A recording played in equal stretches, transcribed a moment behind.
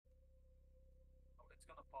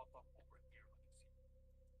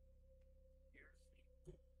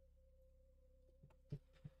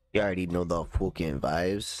You already know the fucking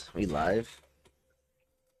vibes. We live.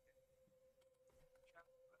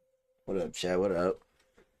 What up, chat? What up?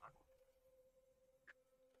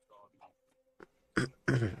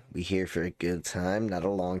 We here for a good time, not a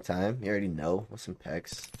long time. You already know. With some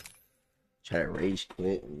pecs. Try to rage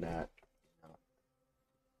quit and not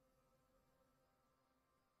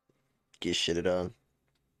get shitted on.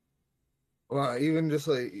 Well, even just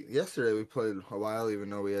like yesterday, we played a while, even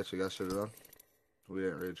though we actually got shit on. We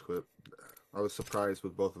didn't rage quit. I was surprised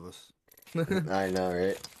with both of us. I know,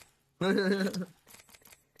 right?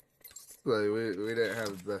 Like we didn't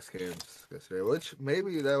have the best games yesterday, which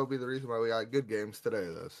maybe that would be the reason why we got good games today,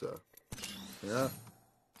 though. So yeah,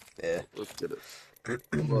 Yeah. let's get it.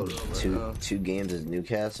 I'm loaded up right now. Two games is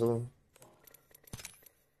Newcastle.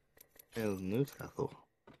 It was Newcastle.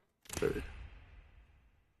 Third.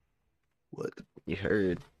 What? You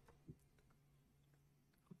heard.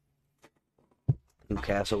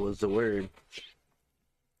 Newcastle was the word.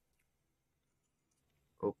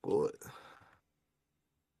 Oh boy.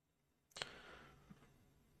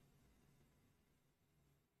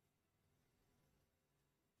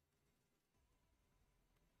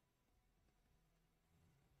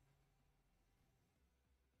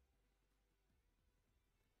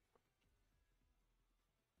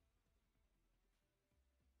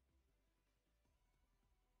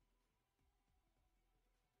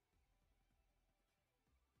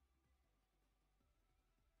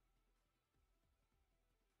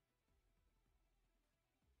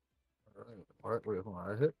 All right, wait, hold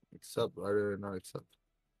on. I hit accept. I did not accept.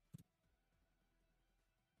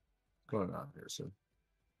 What's going on here, soon?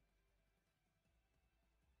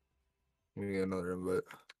 We get another invite.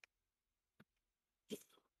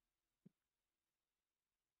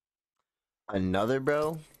 Another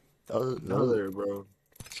bro? Those Another, bro.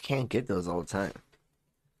 you can't get those all the time.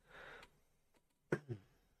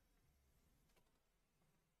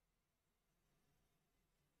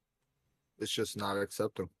 It's just not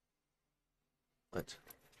accepting. What?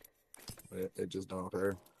 It just don't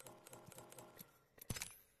care.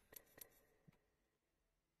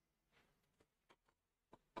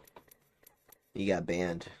 You got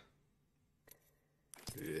banned.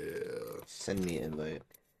 Yeah. Send me an invite.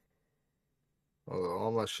 Oh,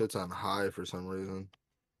 all my shit's on high for some reason.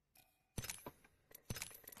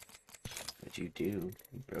 What'd you do?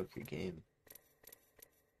 You broke your game.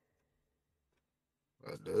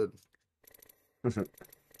 I did.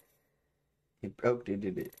 You broke it,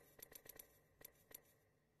 did it?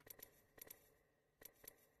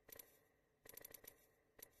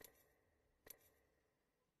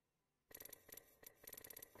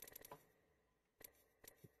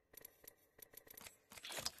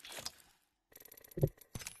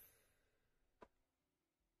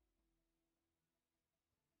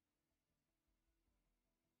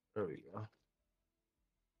 There we go.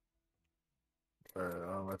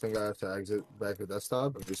 Alright, I think I have to exit back to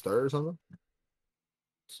desktop and restart or something.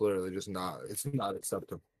 It's literally just not. It's not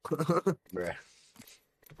accepting. Bruh.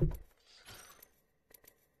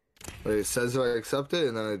 Like it says I accept it,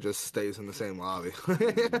 and then it just stays in the same lobby.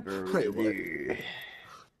 Wait, what?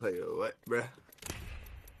 Like what, bruh?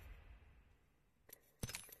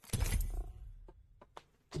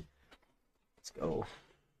 Let's go.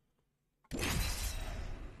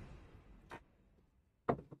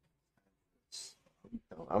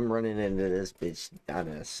 I'm running into this bitch on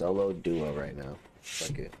a solo duo right now.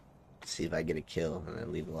 Fuck it. See if I get a kill and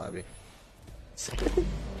then leave the lobby.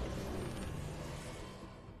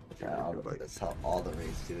 That's how all the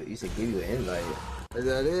raids do it. You said give you an invite. Is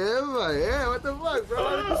that it? Yeah, what the fuck, bro?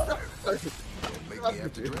 Why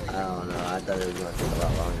did you start? I don't know. I thought it was gonna take a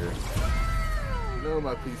lot longer. You know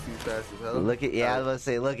my PC's fast as hell. Look at I was gonna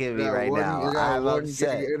say, look at me right now. You got I'm one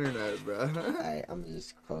upset. gig internet, bro. Alright, I'm gonna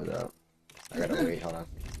just close up. I gotta wait. Hold on.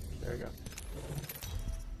 There we go.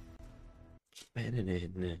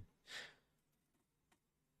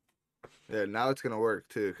 Yeah, now it's gonna work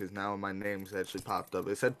too, because now my name's actually popped up.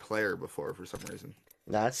 It said player before for some reason.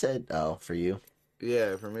 Nah, it said, oh, for you.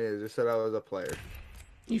 Yeah, for me, it just said I was a player.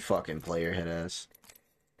 You fucking player head ass.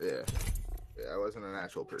 Yeah. Yeah, I wasn't an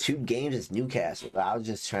actual person. 2 games is Newcastle. I was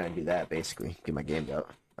just trying to do that, basically. Get my game out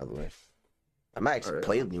of the way. I might actually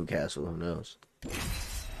play Newcastle. Who knows?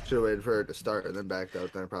 Should have waited for it to start and then backed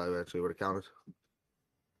out. Then probably actually would have counted.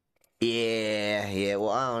 Yeah.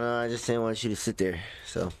 Well, I don't know. I just didn't want you to sit there,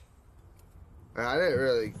 so. I didn't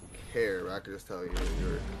really care, but I could just tell you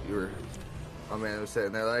were. My man was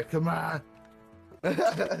sitting there like, come on.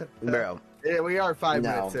 Bro, Yeah, we are 5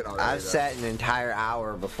 minutes No, in already. I've Though. sat an entire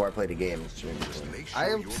hour before I played a game. I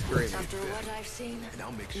am screaming. After what I've seen,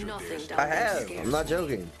 nothing I down there have. scares I'm not me.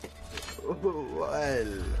 joking.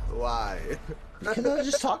 Well, why? Because I was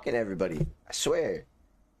just talking to everybody. I swear.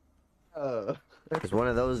 It's one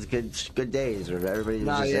of those good days where everybody was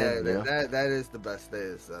Nah, just yeah, in, you know? that is the best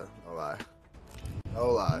days, though. No lie.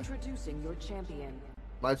 No lie. Introducing your champion.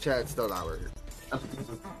 My chat's still not working.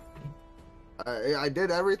 I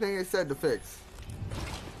did everything it said to fix. Don't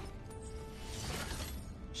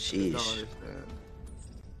Sheesh. understand.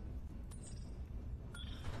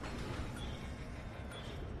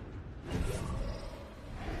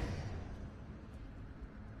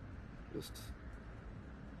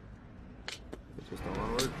 It just don't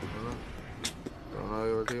want to work. Don't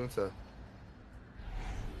know what to even say.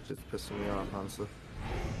 It's just pissing me off, honestly.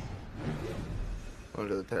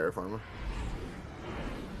 Under the terraformer.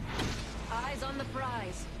 Eyes on the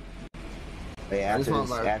prize. Hey, I just want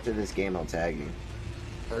my- after this game, I'll tag you.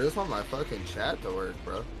 I just want my fucking chat to work,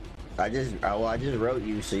 bro. I just wrote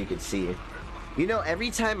you so you could see it. You know, every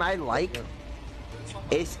time I like,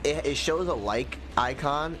 it shows a like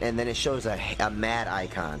icon and then it shows a mad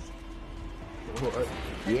icon. What?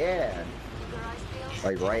 Yeah,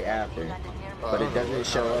 like right after, but it doesn't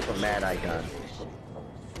show up a mad icon.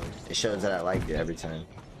 It shows that I liked it every time.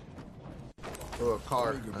 Oh, a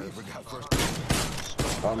car.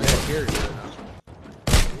 Oh, man. Here,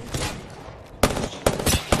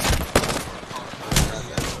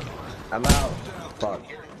 I'm out. Fuck.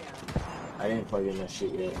 I didn't plug in that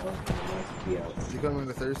shit yet. You coming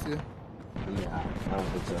to Thirsty? Yeah, I don't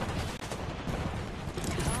think so.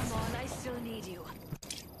 Come on, I still need you.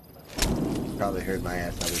 Probably heard my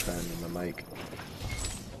ass every time in my mic.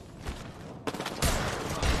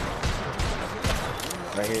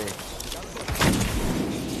 Right here.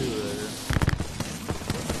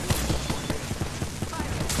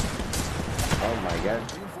 Oh my god.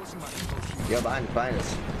 Yo, behind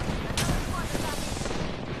us.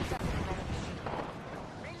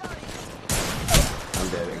 I'm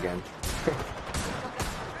dead again.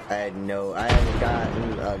 I haven't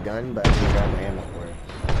gotten a gun, but I didn't got my ammo for it.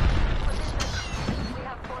 We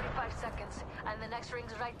have 45 seconds, and the next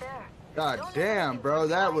ring's right there. God damn, bro,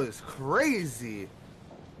 that was crazy.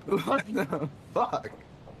 What the fuck?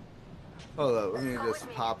 Hold up, let me just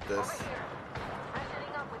pop this.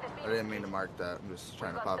 I didn't mean to mark that. I'm just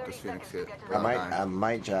trying to pop this Phoenix kit. I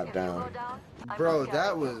might drop down. Bro,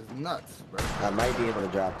 that was nuts, bro. I might be able to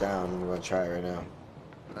drop down. I'm gonna try it right now.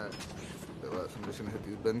 Alright. I'm just gonna hit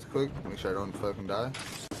these bins quick, make sure I don't fucking die.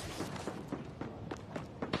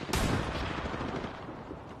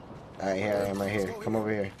 Alright, here I am right here. Come over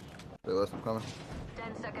here. Wait, I'm coming.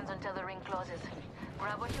 10 seconds until the ring closes.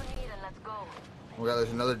 Grab what you need and let's go. Oh god,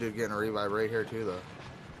 there's another dude getting a revive right here too, though.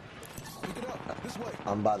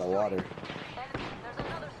 I'm by the water. There's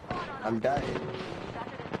another spawn on I'm dying.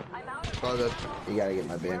 I'm out of Oh, good. You gotta get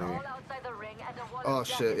my banner. all outside the ring and the water Oh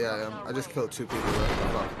jacket shit, yeah, is I on am. our I just way. killed 2 people.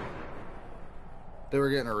 Fuck. They were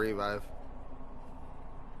getting a revive.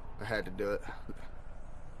 I had to do it.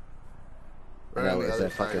 I know, on the it's other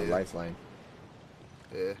that fucking side, yeah. lifeline.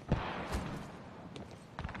 Yeah.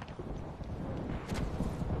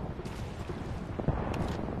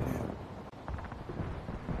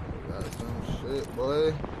 Got some shit,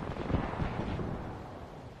 boy.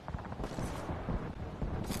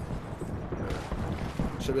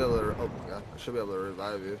 Should be able to. Oh my god! I should be able to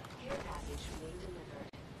revive you.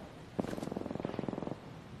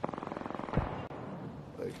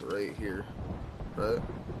 Like right here, right?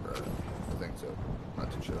 Right. I think so.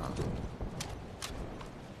 Not too sure on it.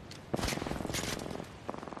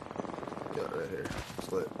 Yeah, right here.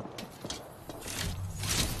 Split.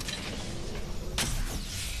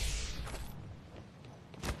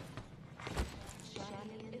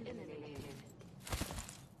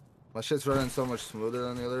 My shit's running so much smoother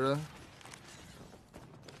than the other day.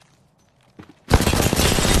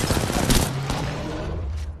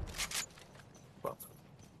 Fuck.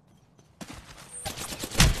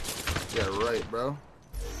 Yeah, right, bro.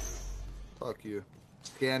 Fuck you.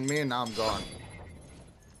 Scan me and now I'm gone.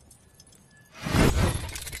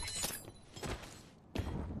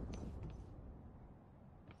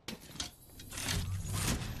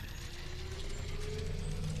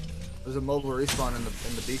 There's a mobile respawn in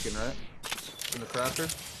the beacon, right? In the crafter?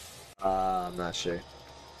 I'm not sure.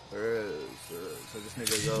 There is. I just need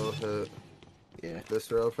to go hit Yeah.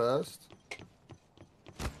 this real fast.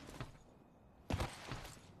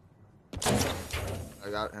 I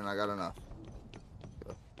got enough.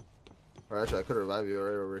 Or actually, I could revive you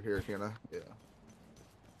right over here, can't I? Yeah.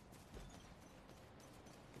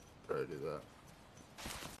 Try to do that.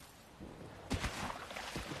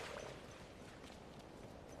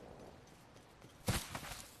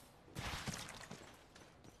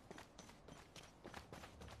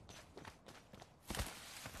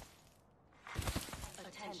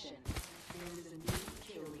 Attention. There is a new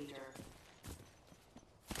kill leader.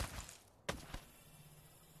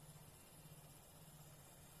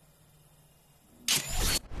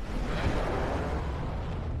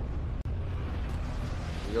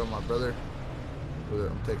 You go, my brother.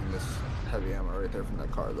 I'm taking this heavy ammo right there from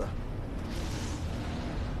that car, though.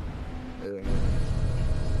 Yeah.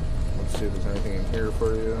 Let's see if there's anything in here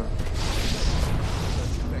for you.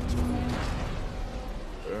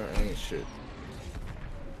 There ain't shit.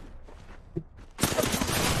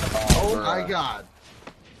 Oh my god.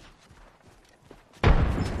 I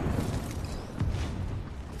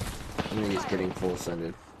think he's getting full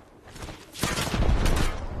sended.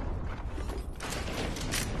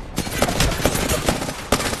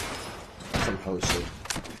 Some posted.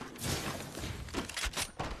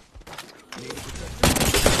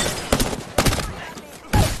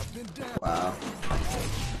 Wow.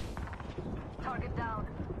 Target down.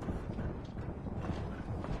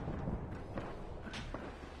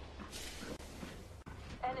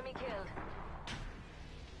 Enemy killed.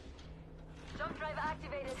 Jump drive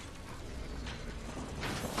activated.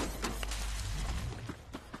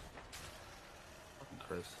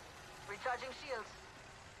 Chris. Recharging shields.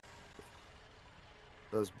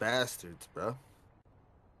 Those bastards, bro.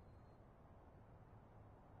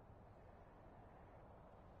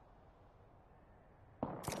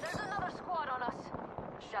 There's another squad on us.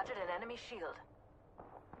 Shattered an enemy shield.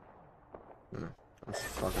 That's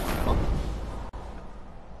fucking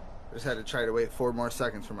I just had to try to wait 4 more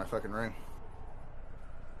seconds for my fucking ring.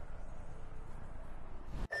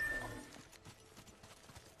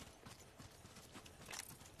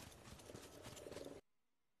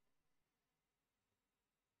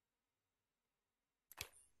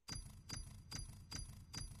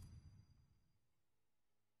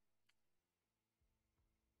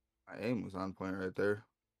 My aim was on point right there.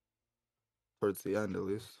 Towards the end, at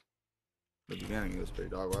least. The beginning, it was pretty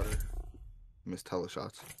dog water. Missed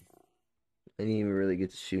teleshots. I didn't even really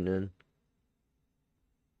get to shoot none.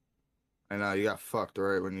 I know, you got fucked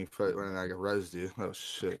right when I got rezzed you. Oh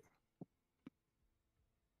shit.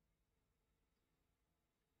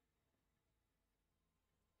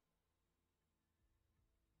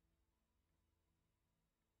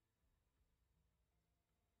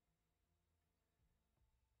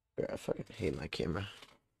 I fucking hate my camera.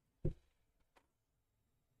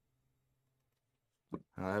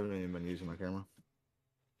 I haven't even been using my camera.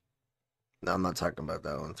 No, I'm not talking about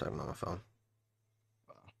that one. I'm talking about my phone.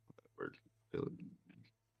 Word.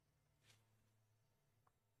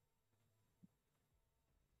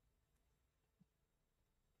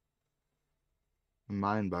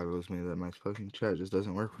 Mind boggles me that my fucking chat just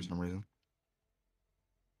doesn't work for some reason.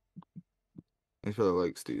 I feel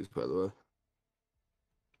like Steve's, by the way.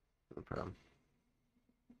 No problem.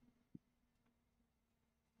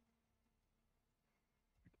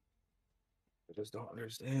 I just don't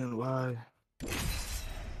understand why.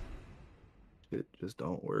 It just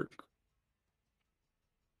don't work.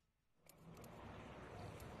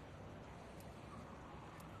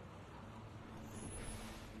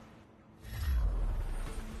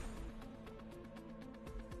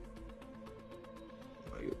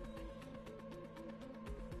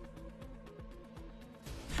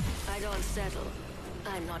 I don't settle.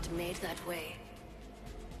 I'm not made that way.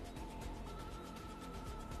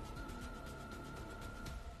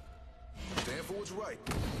 Stand for what's right.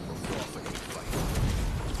 Or fall for any fight.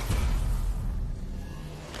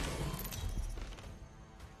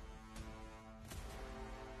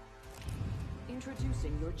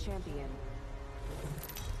 Introducing your champion.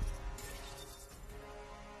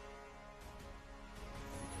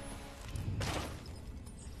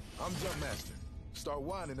 I'm Jump Master. Start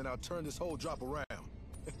winding and I'll turn this whole drop around.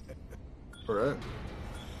 Alright.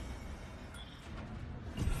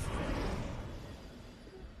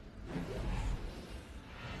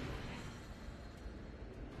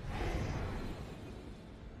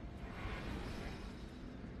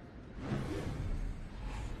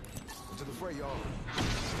 Into the fray, y'all.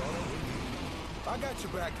 Start over. I got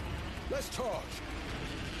your back. Let's charge.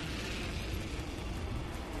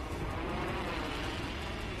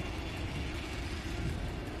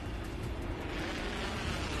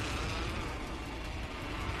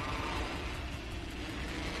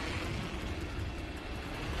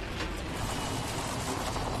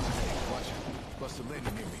 Watch it. Buster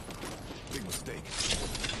landing near me. Big mistake.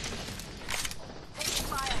 Taking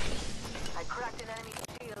fire. I cracked an enemy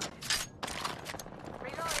shield.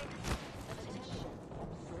 Reloading.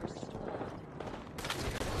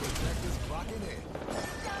 Protectors clocking in.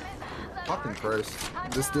 Damn it. That Fucking hurt. Christ.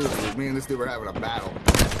 This dude, me and this dude were having a battle.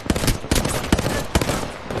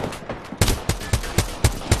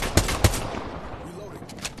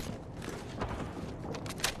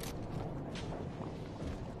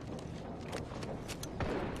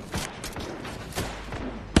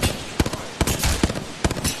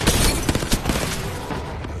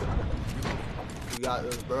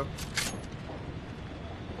 bro.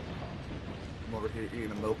 I'm over here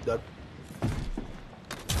eating a milk dud.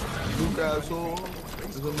 Luke asshole.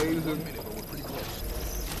 This is amazing.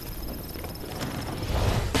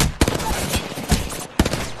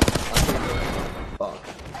 Fuck.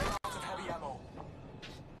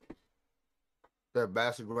 That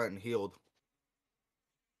bastard went and healed.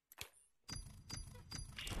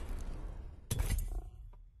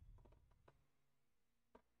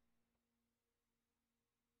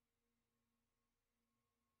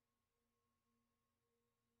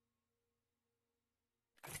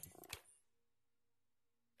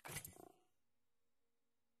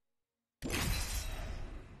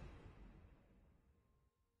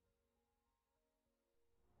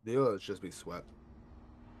 Deal, let's just be swept.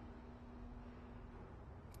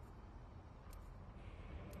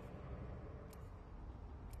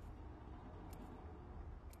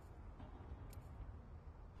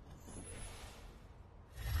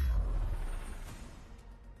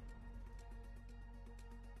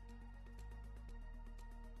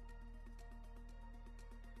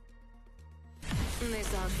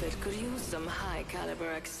 This outfit could use some high caliber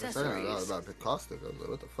I accessories. about the caustic. I was like,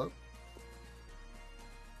 what the fuck?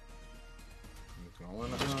 What's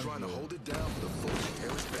going on Just trying to here? hold it down for the full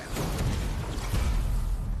Harris battle.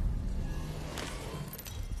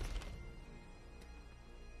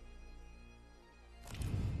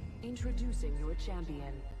 Introducing your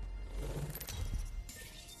champion.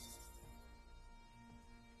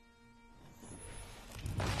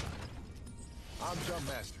 I'm Jump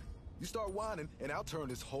Master. You start whining, and I'll turn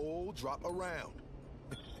this whole drop around.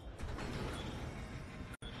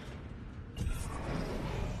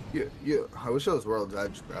 Yeah. I wish it was World's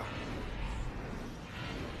Edge, bro.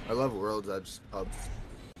 I love World's Edge pubs.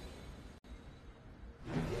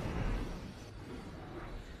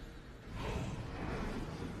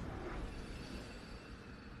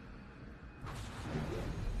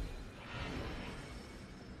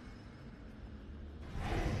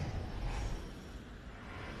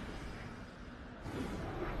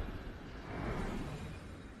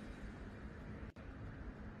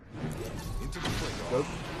 Into the fray, y'all. Nope.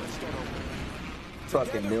 Let's start over.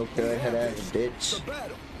 Fucking milk dud head ass bitch. It's a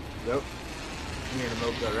battle. Yep. I need a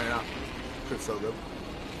milk that right now. It's so good.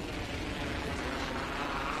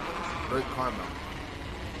 Great caramel.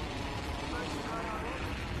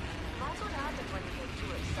 That's what happens when you get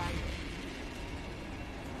too excited.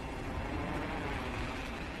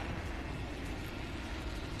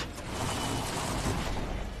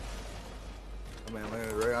 I mean,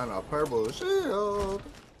 landed right on a purple shield.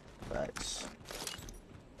 Facts.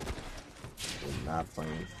 Not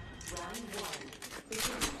playing.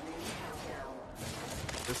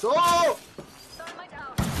 It's all. Dynamite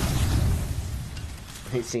out.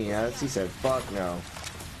 He seen us. He said, "Fuck no."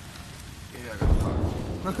 Yeah, I got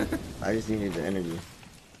fucked. I just needed the energy.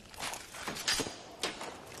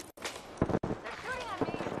 They're shooting at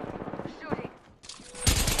me. Shooting.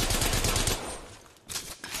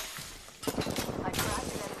 I cracked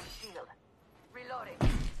an enemy shield. Reloading.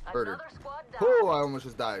 Murdered. Another squad down. Oh, I almost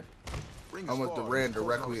just died. Ring I is almost far. ran Four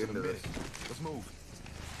directly hours in a into minute. this. Let's move.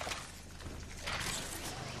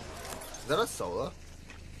 Is that a Sola?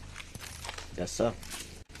 Yes, sir.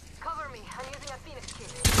 Cover me. I'm using a Phoenix kit.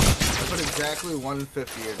 I put exactly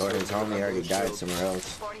 150 in. Or his homie already died Shield. somewhere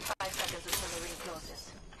else. 45 seconds until the ring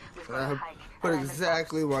closes. We've got I a hike. put and I'm in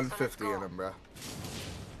exactly box. So let's 150 go. in him, bro.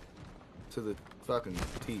 To the fucking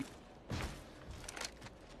teeth.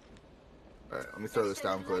 Alright, let me throw this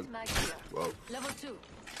down quick. Mag here. Whoa, Level 2.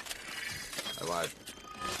 I lied.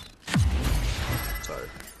 Sorry.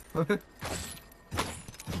 Alright,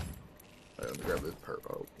 let me grab this perk.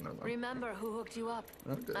 Oh, no, no. Remember who hooked you up?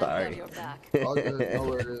 Okay. I've Sorry. got your back. All good. No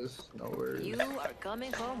worries. No worries. You are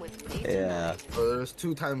coming home with me Yeah. tonight. Oh, there's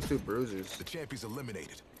 2 times 2 bruisers. The champion's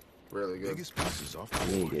eliminated. Really good. Biggest pieces off I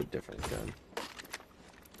the need to board. get a different gun.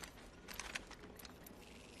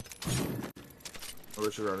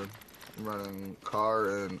 What you running? I'm running car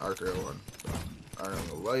and arc rail 1. I'm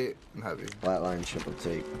running light and heavy. Flatline triple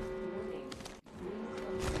take.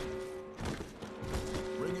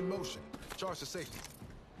 Ring in motion. Charge to safety.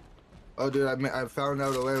 Oh, dude, I found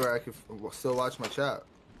out a way where I could still watch my chat.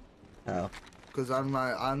 How? Cause on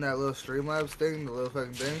that little Streamlabs thing, the little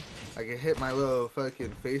fucking thing, I can hit my little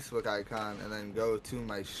fucking Facebook icon and then go to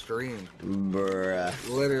my stream, Bruh.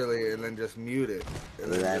 literally, and then just mute it. And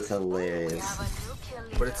then That's just, We hilarious. have a new kill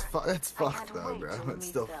leader. but it's I fucked can't though, wait bro. till we It's meet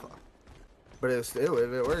still them. fucked. But if it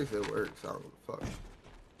works, it works. I don't give a fuck.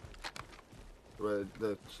 But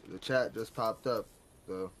the chat just popped up,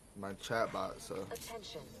 my chat bot. So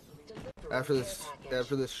Attention. Delivery After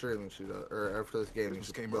this stream, you should, or after this game, you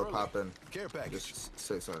should go pop in. Care package. Just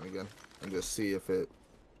say something again and just see if it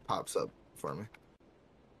pops up for me.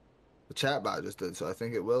 The chat bot just did, so I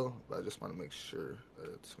think it will, but I just want to make sure that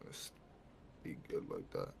it's gonna be good like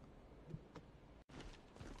that.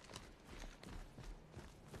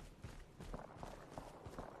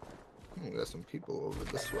 We got some people over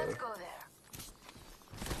this way. Let's go there.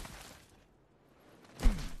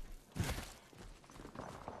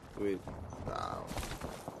 Wait, wow.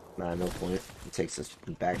 Nah, no point. It takes us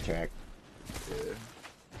backtrack. Yeah.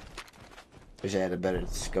 Wish I had a better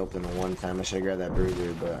scope than the one time. I should have grabbed that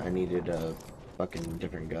bruiser, but I needed a fucking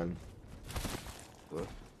different gun. What?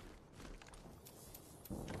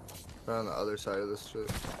 Right on the other side of this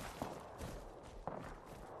shit.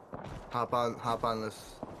 Hop on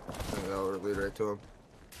this. I think that'll lead right to him.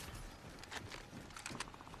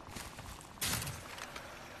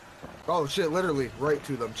 Oh shit, literally right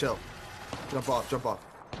to them. Chill. Jump off.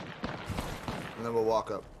 And then we'll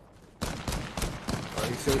walk up. Oh,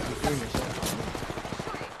 he's safe. He's doing it.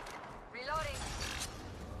 Reloading.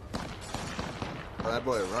 Oh, that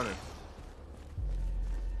boy is running.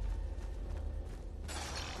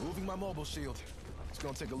 Moving my mobile shield. It's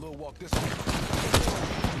gonna take a little walk this way.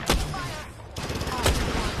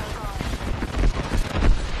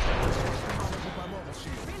 My mobile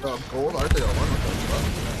shield. Gold? Aren't they all one? What the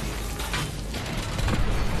fuck?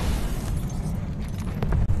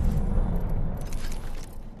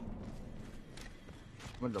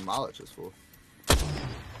 I'm gonna demolish this fool.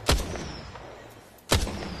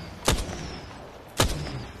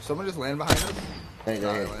 Someone just land behind us? Hey,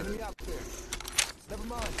 Nah, hey, they landed. Enemy out there. Never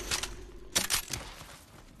mind.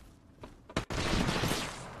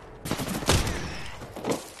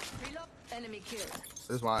 Reload. Enemy killed.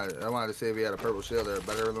 I wanted to see if he had a purple shield there,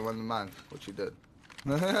 better than one than mine, which he did.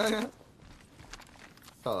 That's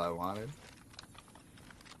all I wanted.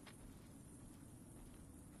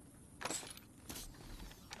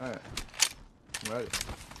 Alright. I'm ready.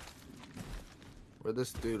 Where'd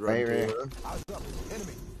this dude run Right, to? right. Eyes up.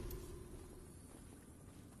 Enemy.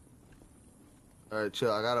 Alright,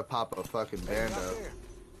 chill. I gotta pop a fucking band Out up. there.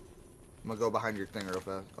 I'm gonna go behind your thing real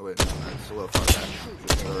fast. Oh wait, no, it's a little far back.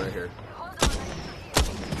 Just go right here.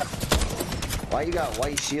 Why you got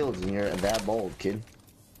white shields and you're that bold, kid?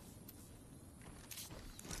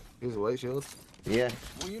 Use a white shield. Yeah,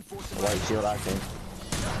 Reinforcing white shield octane.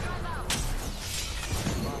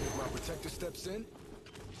 my protector steps in.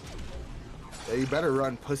 Yeah, you better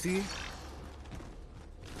run, pussy.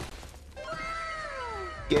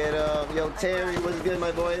 Get up, yo Terry, what's good,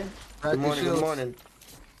 my boy? Crack Good your morning, good shields. morning.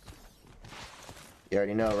 You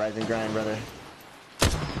already know, rise and grind, brother.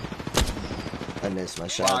 I missed my Wow,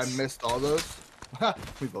 shots. I missed all those.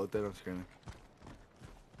 We both did. I'm screaming.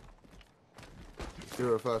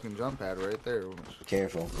 Threw a fucking jump pad right there.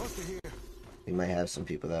 Careful, Close to here. we might have some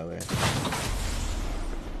people that way.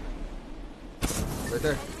 Right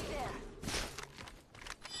there. Enemy there.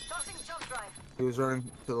 Tossing jump drive. He was running to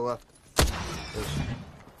the left.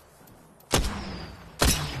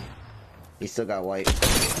 He still got white. Go.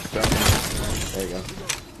 There you go.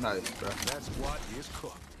 Nice, bro. That squad is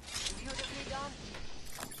cooked. Beautifully done.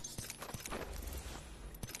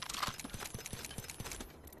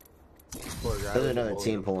 Poor guy. There's another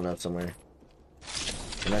team pulling up somewhere.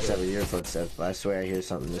 And that's with your footsteps, but I swear I hear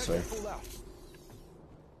something this way. Full out.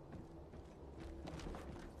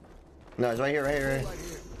 No, it's right here, right here, right here. Right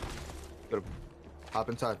here. Get him. Hop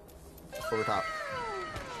inside. Over top.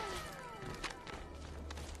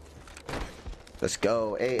 Let's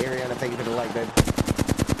go. Hey, Ariana, thank you for the like, babe.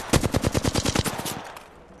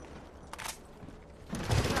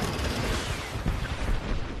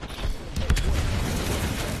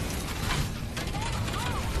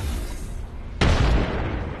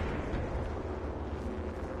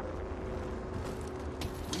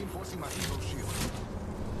 Reinforcing my hero shield.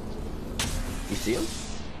 You see him?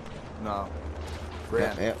 No. Yeah,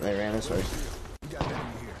 Ran. yeah, they ran this way. We got enemy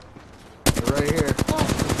here. They're right here.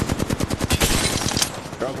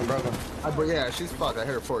 Broke him. But yeah, she's fucked. I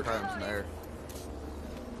hit her 4 times in the air.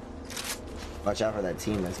 Watch out for that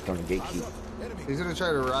team that's going to gatekeep. Enemy. He's gonna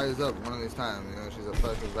try to rise up one of these times. You know, she's a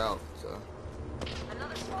fucking valve, so.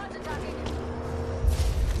 Another squad's attacking.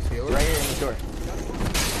 He's healing. Right here in the door.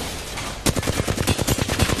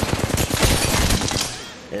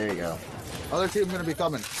 There you go. Other team's gonna be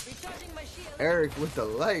coming. Recharging my shield. Eric with the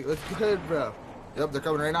light. What's good, bro? Yep, they're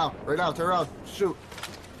coming right now. Right now, turn around. Shoot.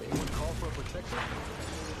 Anyone call for a protector?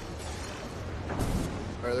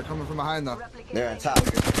 Alright, they're coming from behind though. They're on top.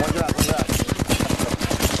 One drop.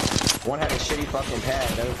 One had a shitty fucking pad.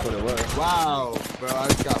 That was what it was. Wow, bro, I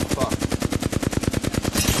just got fucked.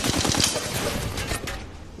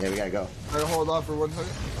 Yeah, we gotta go. I gotta hold off for 1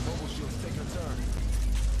 second. Mobile shields take a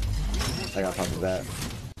turn. I got pumped with that.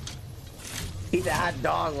 Eat that hot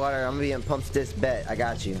dog water. I'm gonna be in Pumps This Bet. I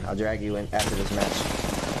got you. I'll drag you in after this match.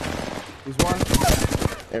 He's one.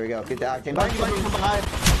 There we go. Get the octane. Behind you, From behind.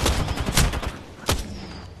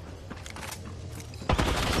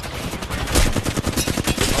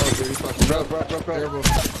 Oh, dude, he's fucking Bro. terrible.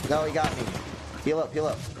 No, he got me. Heal up.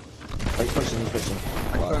 Oh, he's pushing. I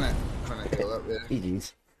couldn't heal up, yeah.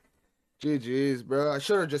 GG's. GG's, bro. I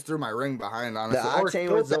should have just threw my ring behind, honestly. The octane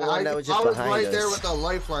was the one that was just I was behind right us. there with the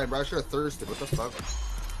lifeline, bro. I should have thirsted. What the fuck?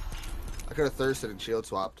 I could have thirsted and shield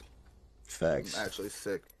swapped. Facts. I'm actually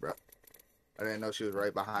sick, bro. I didn't know she was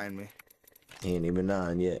right behind me. He ain't even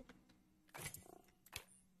on yet.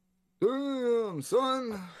 Damn,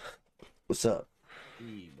 son. What's up?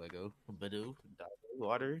 Hey, Lego, Badoo,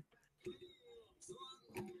 water.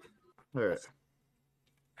 Alright.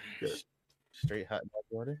 Good. Straight hot dog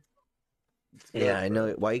water. Yeah, I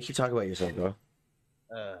know. Why you keep talking about yourself, bro?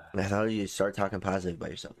 Uh, I thought you start talking positive about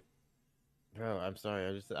yourself. bro, I'm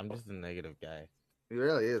sorry. I'm just a negative guy. He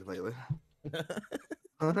really is lately.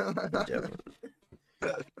 Joking.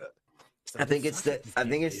 I think it's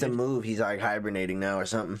the move. He's like hibernating now or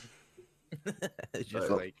something. It's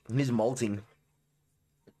just Oh, like he's molting.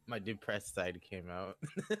 my depressed side came out.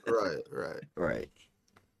 Right.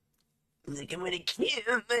 Like, I'm gonna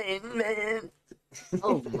kill man.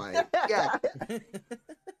 Oh my god.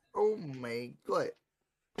 Oh my god.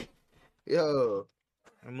 Yo,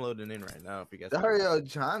 I'm loading in right now. If you guys. Dario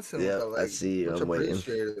Johnson. Yeah, with the, like, I see you. much I'm waiting.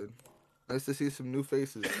 appreciated. Nice to see some new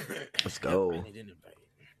faces. Let's go. I didn't invite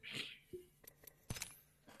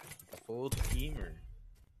a full teamer.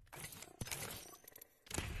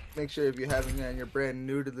 Make sure if you haven't and you're brand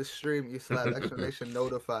new to the stream, you slap exclamation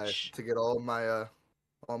notify to get all my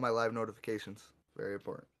live notifications. Very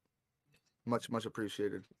important. Much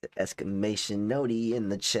appreciated. Exclamation noti in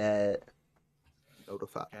the chat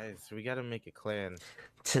Notify. Guys, we gotta make a clan.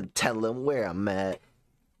 to tell him where I'm at.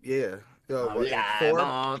 Yeah. Yo, I'm what, live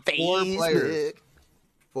on Facebook.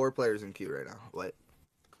 4 players in queue right now. What?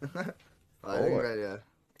 I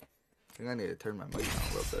think I need to turn my mic down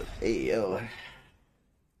a little bit. Hey yo.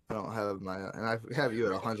 I don't have my, and I have you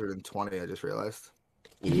at 120. I just realized.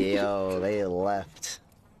 Yo, they left.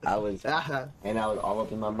 I was all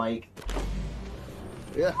up in my mic.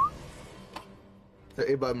 Yeah.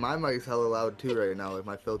 Hey, but my mic's hella loud too right now. Like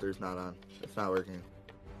my filter's not on. It's not working.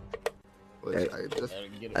 Which Hey.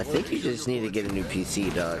 I think you just need to get a new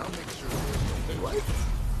PC, dog.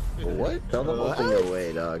 What? Tell them open your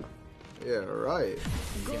way, dog. Yeah, right.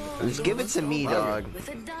 Just give it to me, dog. With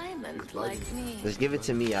a diamond like me. Just give it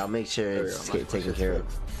to me. I'll make sure it's taken care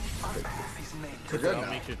of. I'll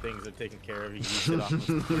make sure things are taken care of. You can sit off of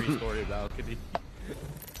a 3-story balcony.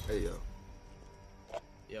 Hey yo.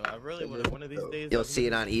 Yo, I really want one of these days. You'll see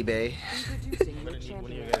it on eBay. Introducing I'm your gonna need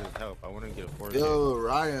one of you champion. guys' help. I want to get a 4K. Yo,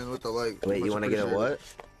 Ryan with the like. Wait, you want to get a what?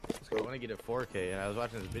 Let's I go. want to get a 4K, and I was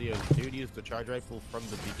watching this video. This dude used the charge rifle from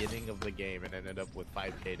the beginning of the game and ended up with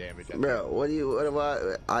 5K damage. at the Bro, what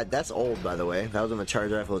about? That's old, by the way. That was on the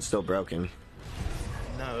charge rifle. It's still broken.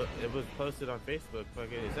 No, it was posted on Facebook.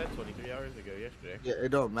 Fucking, is that 23 hours ago yesterday? Yeah, it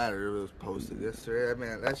don't matter. It was posted yesterday. I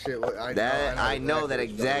mean, that shit. I know that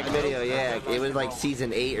exact video. Yeah, it was like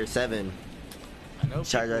season 8 or 7. I know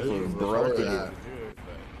Charge people rifle do was it, broken. Yeah. do it,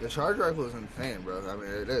 but The charge rifle is insane, bro. I mean,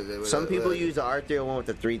 it is. Some people use the R301 with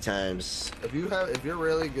the 3 times. If you're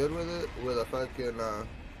really good with it, with a fucking,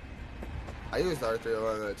 I use the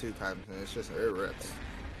R301 2 times, and it's just, it rips.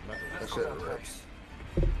 That shit rips.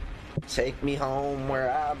 Take me home where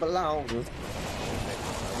I belong.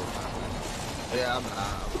 Yeah,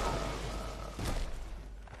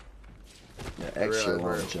 The I extra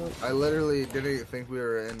realized long jump. I literally didn't even think we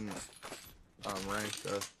were in rank,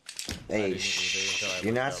 so. Hey, shh.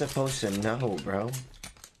 You're not supposed to know, bro.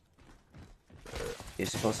 You're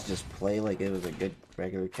supposed to just play like it was a good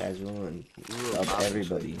regular casual and love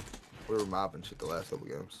everybody. We were mopping shit the last couple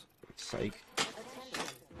games. Psych.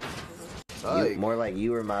 Like, More like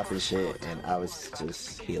you were mopping shit and I was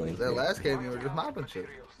just healing. that last game you were just mopping shit.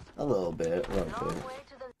 A little bit.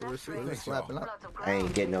 We were slapping up. I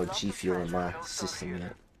ain't getting no G Fuel in my system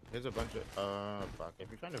yet. there's a bunch of fuck. If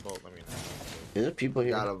you're trying to vote, let me know. Is there people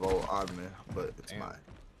here? Got a vote on me, but it's Damn. mine.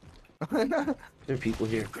 Is there people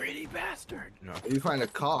here? Greedy bastard. No. If you find a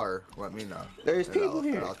car, let me know. There's And people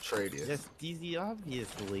here. I'll trade you. That's easy,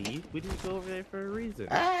 obviously. We didn't go over there for a reason.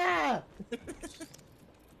 Ah!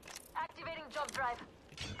 Activating jump drive.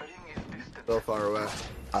 So far away.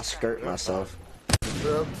 I skirt myself.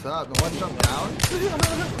 We're up top. The one jump down.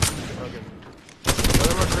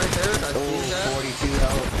 Whatever's right there. I see Oh, that. 42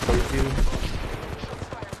 health. 42.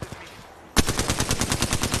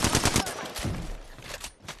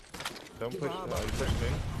 Don't push. You pushing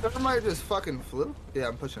in? Thermite just fucking flew. Yeah,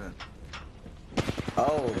 I'm pushing it.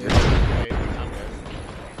 Oh, Okay, I'm dead.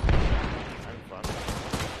 I'm fucked.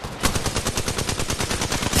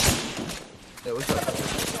 Yeah, what's up?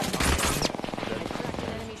 Cracked an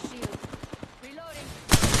enemy shield. Reloading.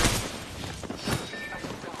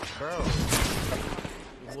 Bro.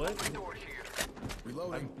 What?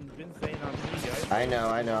 Reloading. I've been saying on me, guys. I know,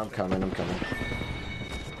 I'm coming.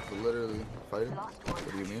 We're literally fighting.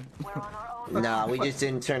 What do you mean? We're on our own. Nah, we just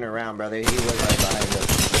didn't turn around, brother. He was right behind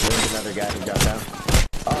us. There was another guy who got down.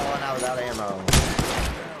 Oh, and I was out of ammo.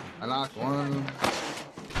 I knocked one.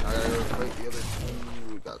 I gotta fight the other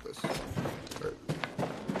two. We got this. Right.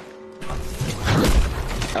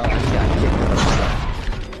 Oh, he got kicked.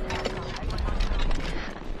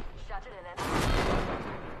 Shot at an enemy.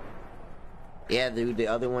 Yeah, dude, the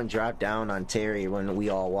other one dropped down on Terry when we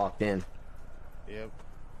all walked in. Yep.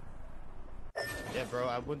 Yeah, bro,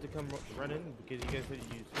 I went to come run in because you guys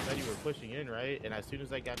said you were pushing in, right? And as soon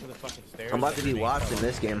as I got to the fucking stairs, I'm about to be watching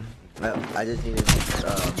this game. I just needed,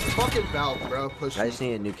 Fucking Valve, bro. Push. I just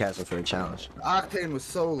needed Newcastle for a challenge. Octane was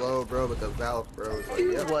so low, bro, but the Valve, bro, was like,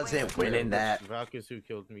 He yeah. wasn't winning that. Valky's who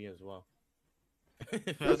killed me as well.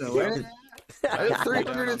 Wasn't winning. I did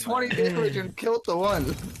 320 damage and killed the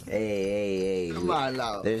one. Hey. Come on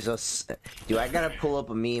now. There's a. Dude, I gotta pull up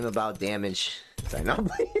a meme about damage. I know,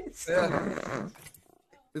 please. Yeah.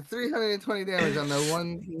 The 320 damage on the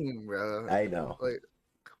one team, bro. I know. Like,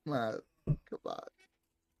 come on.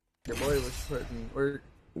 Your boy was putting work.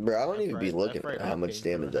 Bro, I don't even be That's looking right, at how much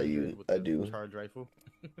Octane damage with I the do. Charge rifle.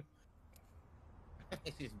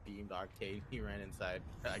 He just beamed Octane. He ran inside.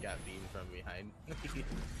 I got beamed from behind.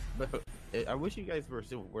 But I wish you guys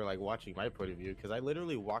were like watching my point of view because I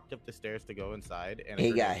literally walked up the stairs to go inside and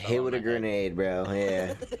He got hit with a grenade, bro.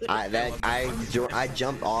 Yeah, I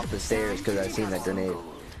jumped off the stairs because I seen that grenade,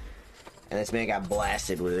 and this man got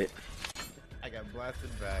blasted with it. I got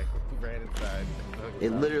blasted back. Ran inside.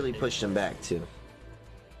 It literally pushed him back too.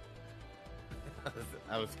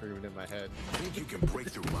 I was screaming in my head. Think you can break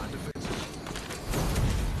through my defenses?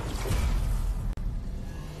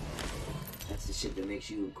 That's the shit that makes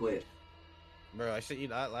you quit. Bro, I shit you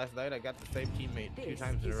not. Last night I got the same teammate 2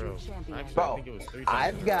 times in a row. Actually, I Bro, think it was 3 times.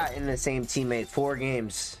 I've gotten the same teammate 4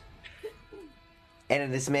 games, and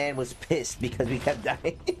then this man was pissed because we kept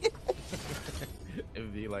dying. It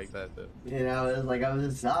would be like that though. You know, it was like, I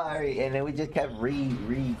was sorry, and then we just kept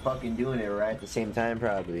fucking doing it right at the same time,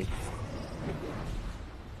 probably.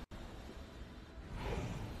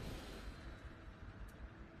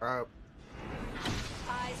 Alright.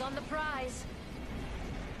 Eyes on the prize.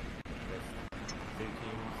 2 teams.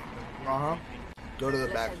 Uh-huh. Go to the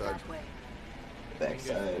Let's head backside. that way.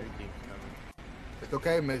 Backside. 3 teams coming. It's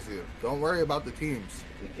okay, Mizu. Don't worry about the teams.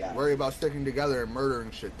 We got Worry about sticking together and murdering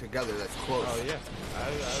shit together. That's close. Oh yeah.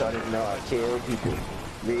 Shut it, no, I kill people.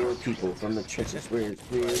 Real people from the trenches where it's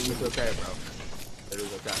real. It's okay, bro. It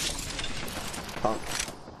is okay. Punk.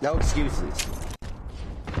 No excuses.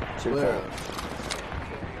 Shit, Literally. punk.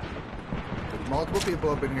 There's multiple people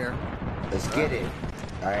up in here. Let's get it.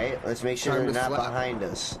 Alright, let's make sure Time they're to not slap. behind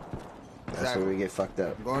us. That's Exactly. where we get fucked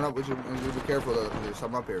up. I'm going up with you, and you be careful though, 'cause there's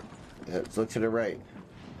something up here. Yeah, let's look to the right.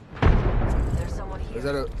 There's someone here. Is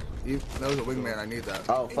that that was a wingman, I need that.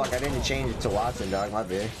 Oh fuck, I didn't change it to Watson, dog. My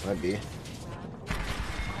bad. Down below.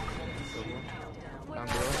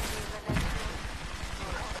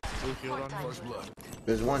 Blue shield on. First blood.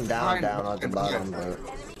 There's one down at the bottom, but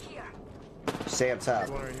Enemy here. stay up top.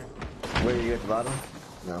 One right here. Where are you at the bottom?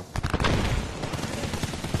 No.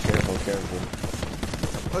 Careful.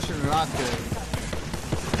 Pushing an octane.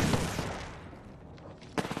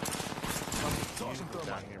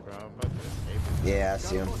 Down here, bro. I'm about to escape. Yeah, I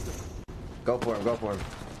see him. Go for him.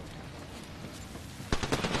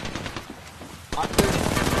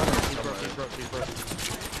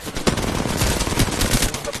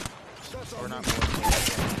 Or not.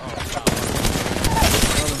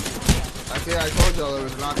 I told y'all there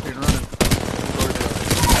was an octane running.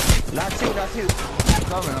 Not two. I'm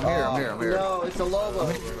coming, I'm here. No, it's a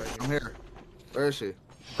Lola. I'm here. Where is she?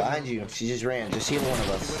 Behind you. She just ran. Just heal one of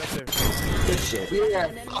us. Good shit. Yeah.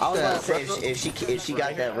 I was about to say if she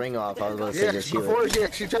got that ring off, I was about to say Yeah, just heal before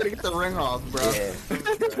it. she tried to get the ring off, bro.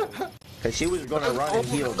 Yeah. Cause she was gonna run and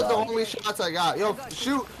heal, Those are the dog. only shots I got. Yo,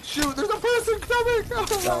 shoot! There's a person coming!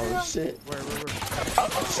 Oh shit.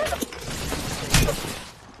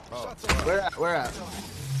 Where at?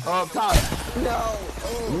 Oh, up top.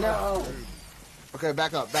 No. Okay,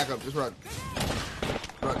 back up, just run.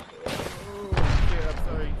 Yeah, I'm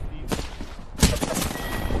sorry, Steve.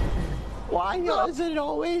 Why is it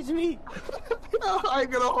always me? I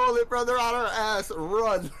ain't gonna hold it, brother, on her ass.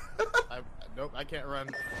 Run. Nope, I can't run.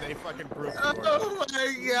 They fucking proved me wrong. Oh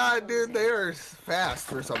my god, dude, they were fast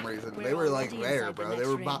for some reason. They were like already there, inside the bro. next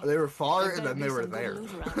ring. They were far There and better then be they were some good there.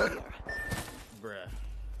 loot around here. Bruh.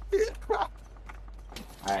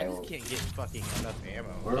 I Alright, just can't get fucking enough ammo.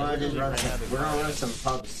 we're gonna just run. Ran out of We're gonna time. run some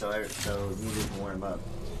pubs so you can warm up.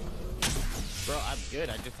 Bro, I'm good.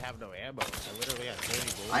 I just have no ammo. I literally have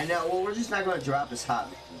 30 bullets. I know. Well, we're just not gonna drop this hot.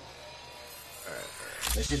 Alright.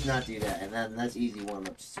 Let's just not do that, and then that's easy warm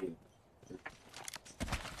ups too.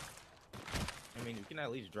 I mean, you can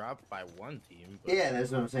at least drop by one team. But... Yeah, that's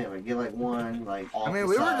what I'm saying. Like get like one, like off I mean, the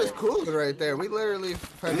we were side. just cooling right there. We literally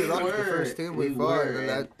fended off the first team we fought. And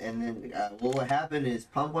that, and then well, what happened is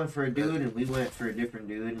Pump went for a dude, and we went for a different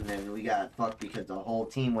dude, and then we got fucked because the whole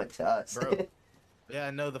team went to us. Bro. Yeah,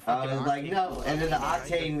 I know the I fucking. was like, Octane no, was and then the like,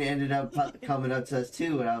 Octane ended up coming up to us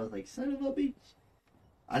too, and I was like, son of a bitch.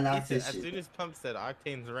 I He knocked said, this as shit. soon as Pump said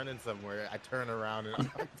Octane's running somewhere, I turn around and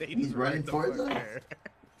Octane's He's running the towards fuck us? there.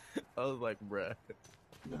 I was like, bruh.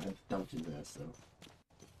 No, don't do that, so.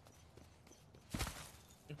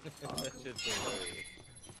 That shit's hilarious.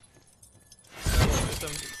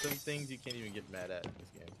 There's some things you can't even get mad at in this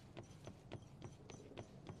game.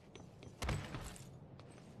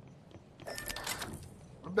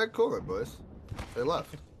 we're back cooling, boys. They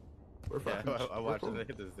left. We're Yeah, fucking. I watched them. we're They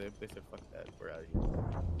hit the zip. They said, fuck that. We're out of here.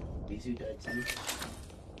 Bisu died too.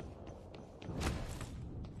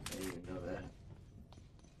 I didn't even know that.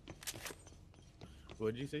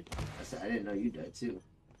 What'd you say? I said, I didn't know you died too.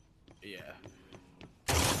 Yeah.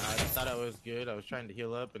 I thought I was good. I was trying to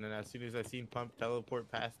heal up, and then as soon as I seen Pump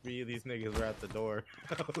teleport past me, these niggas were at the door.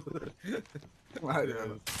 I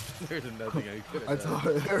know. There's nothing I could I have done.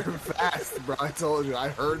 told you, they were fast, bro. I told you, I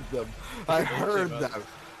heard them. I heard them.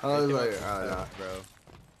 I was like, oh, no. bro.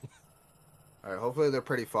 Alright, hopefully they're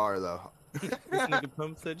pretty far, though. This nigga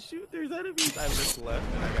Pump said, shoot, there's enemies. I looked left,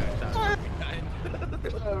 and I got shot from behind.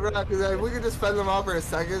 Bro, because we could just fend them off for a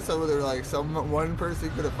second, so they're like, one person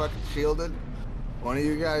could have fucking shielded one of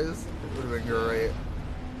you guys. It would have been great.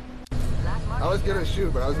 I was gonna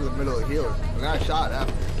shoot, but I was in the middle of healing. And I shot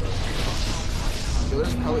after. So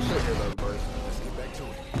there's hella shit here, though, boys. Let's get back to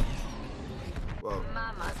it. Whoa.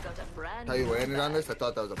 Mama's got a brand How you new landed on bag. this? I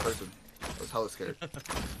thought that was a person. I was hella scared.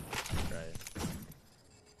 Right.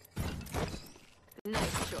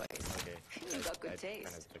 Nice choice. Okay. You got good I taste.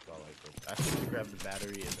 kind of took all like this. I should have grabbed the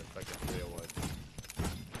battery and the fucking 301.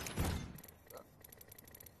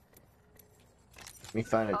 We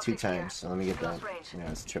found it 2 Okay, here. times, so let me get that. Close range.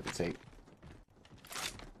 Yeah, it's triple take.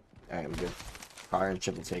 Alright, I'm good. Fire and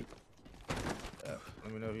triple take.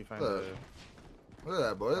 Let me know if you find Look. the. Look at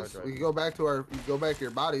that, boys. We can go back to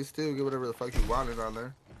your bodies, too. Get whatever the fuck you wanted on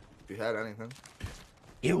there. If you had anything.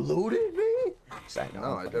 You looted me? Sorry,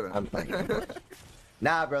 No, I didn't. I'm playing.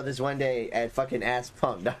 Nah, bro, this one day at fucking Ass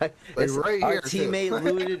Punk, dog. This- right our here, too. teammate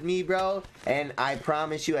looted me, bro, and I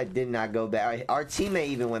promise you I did not go back. Our teammate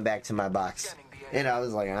even went back to my box. And I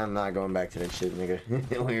was like, I'm not going back to that shit,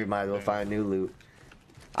 nigga. We might as well find new loot.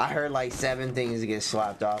 I heard like 7 things get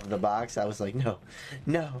swapped off the box. I was like, no.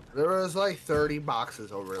 There was like 30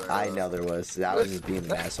 boxes over there. I know there was. I was just being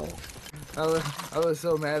an asshole. I was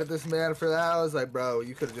so mad at this man for that. I was like, bro,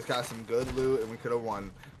 you could have just got some good loot and we could have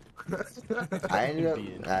won. I ended up,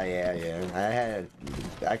 yeah.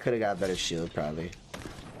 I could have got a better shield probably.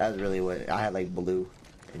 That was really what I had, like blue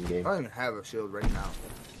in I game. don't even have a shield right now.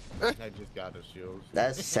 I just got a shield.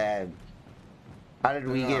 That's sad. How did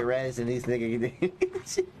we Yeah. get res and these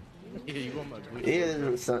niggas? Yeah, you want my blue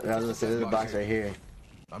Yeah, shield? I was gonna say there's a box right here.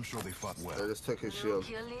 I'm sure they fought I well. just took his shield.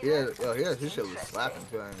 Yeah, his shield was slapping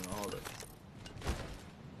too. I didn't even hold it.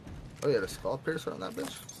 Oh, you had a skull piercer on that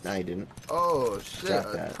bitch? No, he didn't. Oh shit,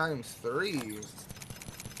 Drop that. ×3.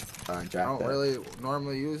 I Drop don't that. really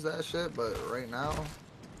normally use that shit, but right now,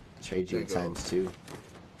 Trade you There you go. times 2.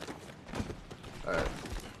 alright.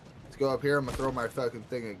 Let's go up here. I'm gonna throw my fucking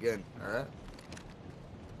thing again. Alright.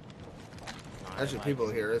 Actually, people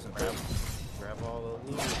here, isn't there? Grab all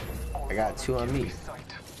the loot. I got 2 on me.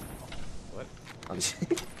 What? I'm just-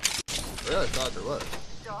 I really thought there was.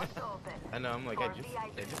 Doors open. I know, I'm like, For I just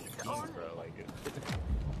VIPs seen, only. bro, like,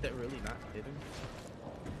 that really not hidden?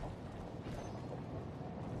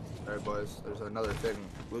 Alright, boys. There's another thing.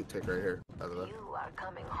 Loot tick right here. Out of the. You are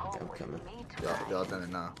coming home I'm with coming. me Y'all tonight. done it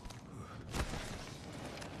now. Hit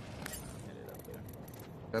it up there.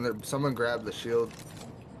 And there, someone grabbed the shield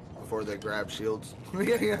before they grab shields. I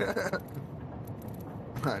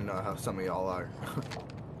know how some of y'all are.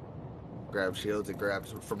 Grab shields, it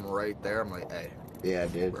grabs from right there. I'm like, hey, yeah, I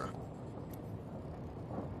did. bro.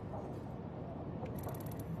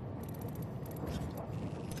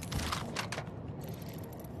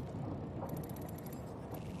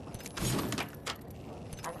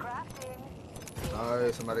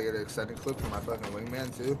 Alright, somebody get an extended clip for my fucking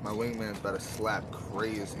wingman too. My wingman's about to slap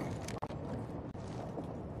crazy.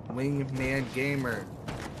 Wingman gamer.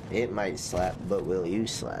 It might slap, but will you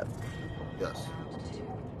slap? Yes.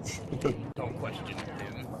 Don't question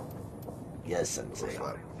him. Yes, I'm saying.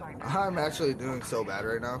 Slap. I'm actually doing so bad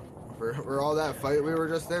right now. For all that fight we were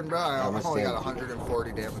just in, bro, I I'm only got saying-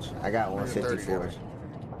 140 damage. I got 130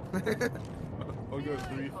 154. damage. Oh, you got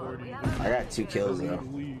 340. I got 2 kills though.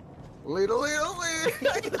 Lead.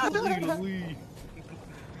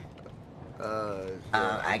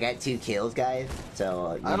 I got 2 kills, guys.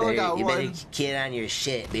 So I only got you better one. get on your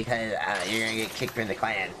shit because you're gonna get kicked from the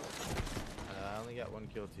clan. I only got 1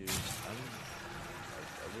 kill too.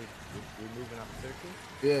 We moving up the circle?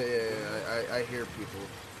 Yeah. I hear people.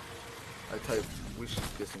 I type. We should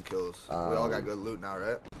get some kills. We all got good loot now,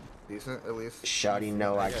 right? Decent, at least. Shawty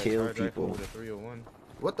know I got a kill charge rifle people. with a 301.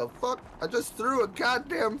 What the fuck? I just threw a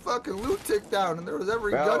goddamn fucking loot tick down, and there was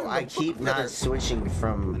every gun in Bro, the I keep book not there. switching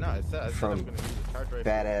from No, I said I'm from gonna use a charge rifle.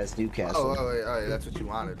 badass Newcastle. Oh, wait, that's what you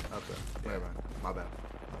wanted. Okay, never mind. My bad.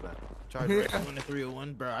 Charge rifle and a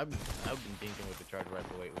 301, bro. I've been thinking with the charge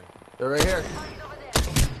rifle lately. They're right here.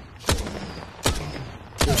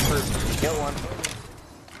 Good person. Kill one.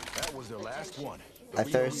 That was their last one. I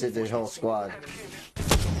thirsted their whole squad.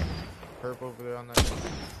 Perp over there on that.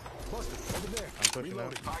 Busted. Over there. I'm pushing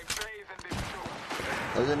out.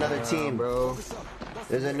 There's another team. Bro.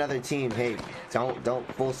 There's another team. Hey, don't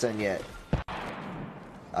full send yet.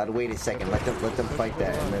 I'd wait a second. Let them fight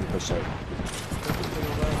that and then push up.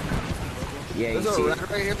 Yeah, you There's see? a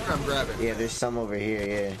red right here I'm grabbing. Yeah, there's some over here.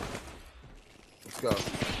 Yeah. Let's go.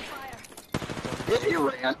 Yeah, he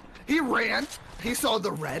ran. He ran. He saw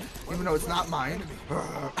the red, even though it's not mine.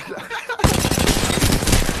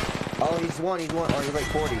 Oh, he's one. Oh, you're right,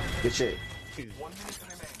 40. Good shit.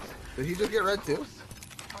 Did he just get red too?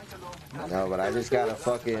 No, but I just got a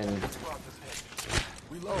fucking.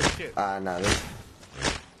 Oh shit. No, this.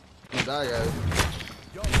 Die, guys.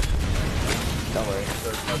 Don't worry.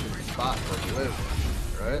 There's fucking spot where he lives,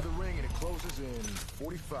 right? The ring and it closes in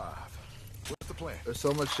 45. What's the plan? There's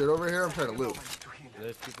so much shit over here. I'm trying to loot.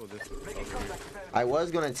 There's people this over here. I was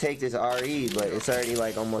gonna take this RE, but it's already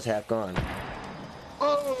like almost half gone.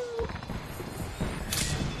 Oh!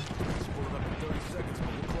 Pulling up in 30 seconds, but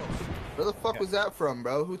we're close. Where the fuck was that from,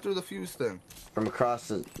 bro? Who threw the fuse thing? From across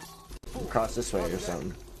this way or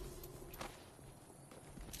something.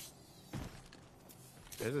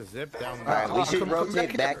 There's a zip down All right, we should come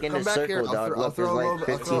rotate back in the back here. circle, I'll dog. throw- Look, there's I'll throw like him over- I'll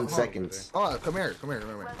throw 15 him over. seconds. Oh, come here. Welcome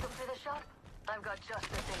to the shop. I've got just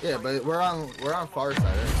the thing. Yeah, but we're on far side.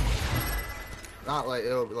 Right? Not like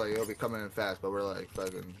it'll be coming in fast, but we're like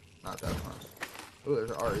fucking not that much. Ooh,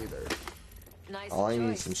 there's an RE there. Nice All I need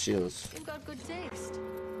is choice. some shields. You've got good taste.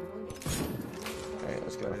 All right,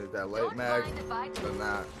 let's I go. need that light mag and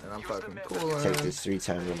that, and I'm fucking cooling. Take this 3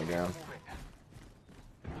 times on the ground.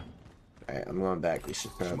 All right, I'm going back. We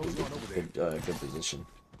should probably get good position.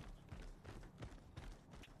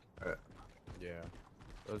 Yeah.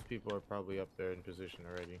 Those people are probably up there in position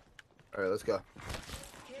already. All right, let's go.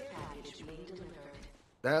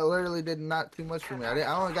 That literally did not too much for me.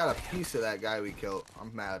 I only got a piece of that guy we killed.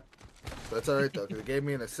 I'm mad. But it's alright though, because it gave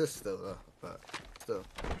me an assist still, though. But still,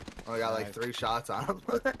 only got like 3 shots on him.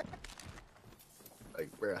 Like,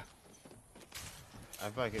 bruh. I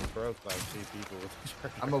fucking broke like 2 people with the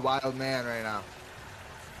charge. I'm a wild man right now.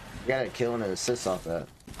 You got a kill and an assist off that.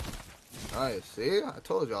 Nice. See? I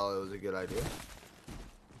told y'all it was a good idea.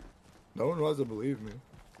 No one wants to believe me.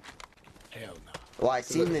 Hell no. Well, I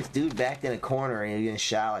seen this dude backed in a corner and he was getting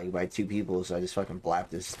shot like by 2 people, so I just fucking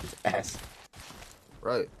blapped his ass.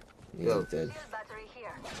 Right. He Yo. was dead. Shield battery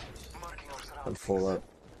here. I'm full up.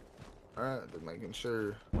 Alright, just making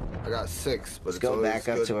sure. I got 6, but Let's it's go always back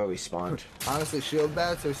up good. to where we spawned. Honestly, shield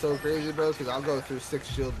bats are so crazy, bro, because I'll go through 6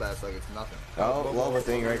 shield bats like it's nothing. Oh, lava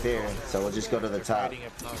thing right there. So we'll just go to the top. Fighting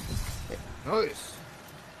up top. Nice.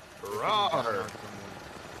 Rawr.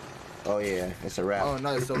 Oh yeah, it's a wrap. Oh,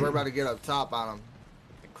 nice. So we're about to get up top on them.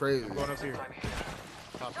 Crazy. I'm going up here.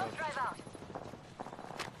 Top Don't up. drive out.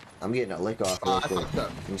 I'm getting a lick off Oh, real I quick. fucked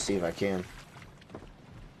up. Let me see if I can.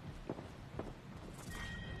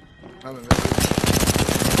 I'm in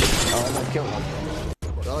Oh, I'm gonna kill one.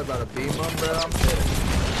 Y'all about to beam them, bro. I'm pissed.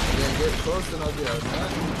 Then get close and I'll be like, man.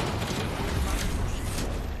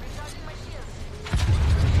 Recharging my shields.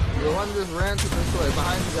 The one just ran to this way.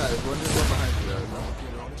 Behind you guys. One just went behind you guys.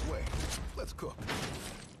 Get on its way. Let's cook.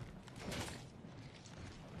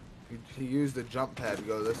 He used the jump pad to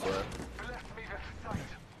go this way.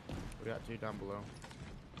 We got 2 down below.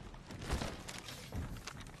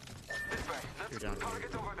 2 down here.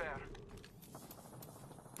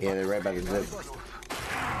 Yeah, they're right by the zip.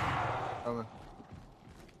 Coming.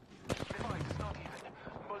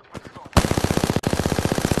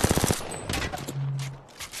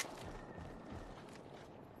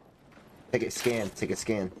 Take a scan. Take a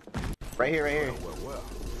scan. Right here. Right here.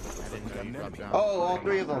 I didn't know you dropped down. Oh, all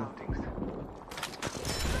three of them.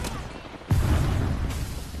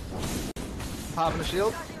 Popping the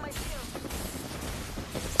shield.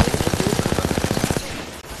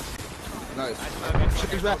 Nice.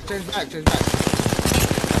 Change back.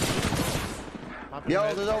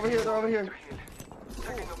 Yo, they're over here. They're over here.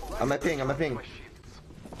 I'm at ping.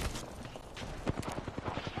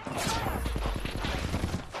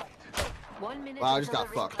 Wow, I just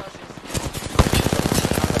got fucked.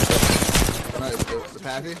 Nice, the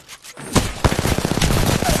Pappy.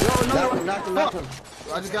 Yo, no, Knocked him.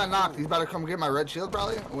 I just got knocked. He's about to come get my red shield,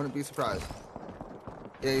 probably. I wouldn't be surprised.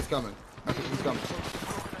 Yeah, he's coming. I think he's coming.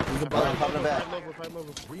 He's above. Popping the bat.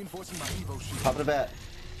 Reinforcing my Evo shield. Popping the bat.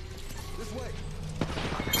 This way.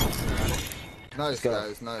 Nice, go.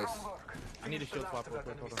 guys, nice. I need a shield swap real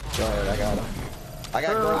quick. Hold on. Go ahead, I got him. I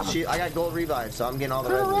got gold shield. I got gold revive, so I'm getting all the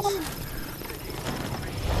reses.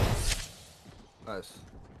 Nice.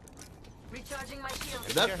 Recharging my shield.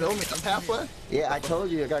 Did that fill me up halfway? Yeah, I told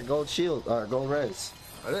you I got gold shield or gold res.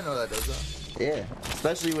 I didn't know that does that. Yeah,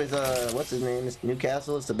 especially with what's his name? It's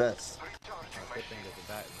Newcastle. It's the best. Good thing there's a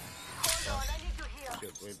bat, Hold on, I need to heal. man.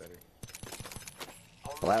 Shield's way better.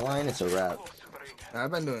 Flatline, it's a wrap. Now,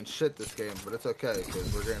 I've been doing shit this game, but it's okay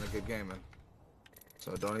because we're getting a good game in.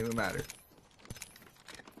 So it don't even matter.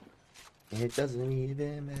 It doesn't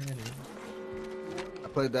even matter. I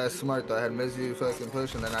played that smart though. I had Mizu fucking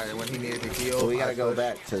push, and then when he needed to heal, So we gotta I go pushed.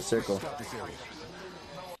 back to circle. This area.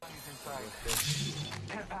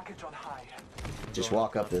 Care package on high. Just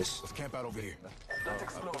walk up this. Let's camp out over here. Let's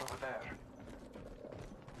explore over there.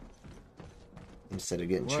 Instead of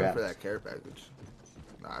getting I'm going trapped. for that care package.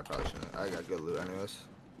 Nah, I probably shouldn't. I got good loot anyways.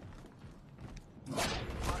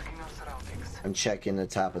 Marking our surroundings. I'm checking the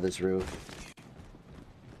top of this roof.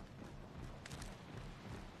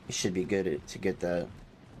 You should be good at to get that.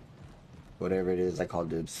 Whatever it is, I call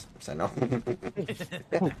dibs. So no.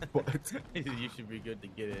 What? You should be good to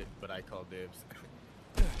get it, but I call dibs.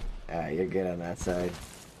 Alright, you're good on that side.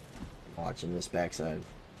 I'm watching this backside.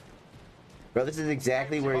 Bro, this is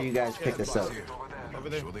exactly where you guys picked us up. Over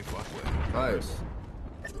there. Sure they fuck with. Nice.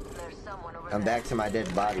 There's someone over I'm there. back to my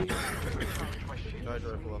dead body. Charge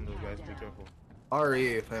rifle on those guys. Be careful. RE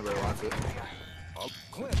if anybody wants it.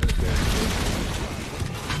 Clint.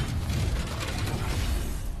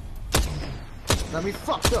 Got me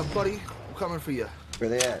fucked up, buddy. I'm coming for you. Where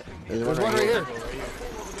they at? There's There's one right here.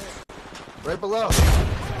 Right below.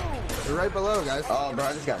 They're right below, guys. Oh, bro,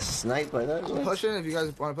 I just got sniped by that. I'm pushing if you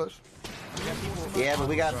guys want to push. Yeah, but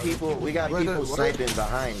we got people sniping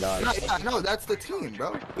behind, dog. Yeah, no, that's the team,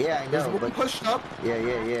 bro. Yeah, I There's know, one but pushed up. yeah,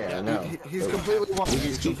 I know. He's But completely one. we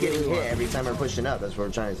just keep getting hit every time we're pushing up. That's what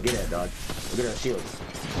we're trying to get at, dog. Look at our shields.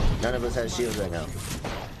 None of us has shields right now.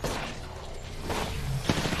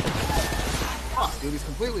 Fuck, dude, he's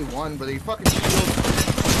completely one, but he fucking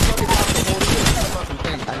fucking got the whole fucking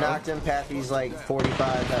thing. I bro. knocked him. Pathy's like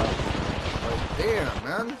 45 health. Damn,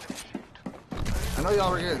 man. I know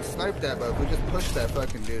y'all were getting sniped at, but if we just pushed that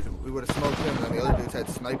fucking dude, we would have smoked him, and then the other dudes had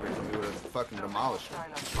snipers, and we would have fucking demolished him.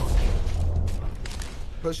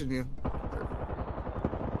 Pushing you.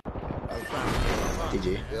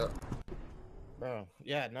 GG. Yeah. Bro,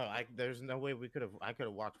 yeah, no, there's no way I could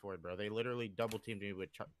have walked for it, bro. They literally double teamed me with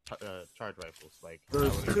charge rifles. Like,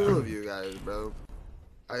 There's two of you guys, bro.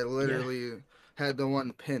 I literally had the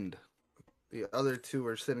one pinned. The other two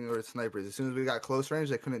were sitting over snipers. As soon as we got close range,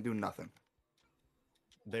 they couldn't do nothing.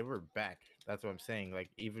 they were back. That's what I'm saying. Like,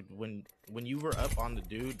 even when you were up on the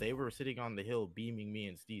dude, they were sitting on the hill beaming me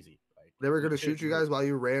and Steezy. Like, They were gonna shoot you guys while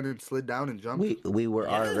you ran and slid down and jumped. We were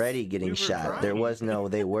Yes, already getting we were shot. There trying. was no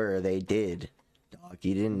they did. Dog,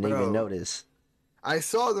 you didn't Bro. even notice. I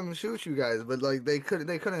saw them shoot you guys, but like they couldn't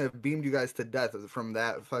have beamed you guys to death from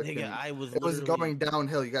that fucking. nigga, I was It was literally- going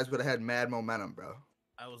downhill. You guys would have had mad momentum, bro.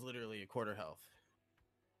 I was literally a quarter health.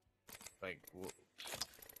 Like,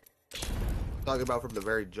 Talking about from the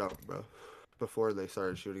very jump, bro. Before they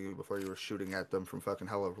started shooting you, before you were shooting at them from fucking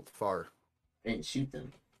hella far. I didn't shoot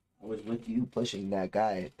them. I was with you pushing that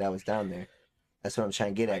guy that was down there. That's what I'm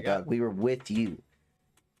trying to get at, dog. We were with you.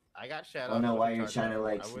 I got shot. I don't know why you're trying to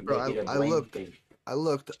like Bro, make it a I blame looked- thing. I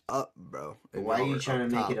looked up, bro. But and why are y'all you were trying up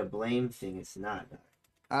to make top. it a blame thing? It's not. Dog.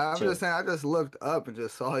 I'm Chill. just saying. I just looked up and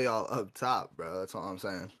just saw y'all up top, bro. That's all I'm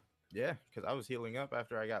saying. Yeah, because I was healing up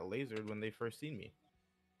after I got lasered when they first seen me.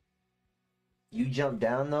 You jumped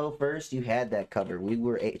down though first. You had that cover. We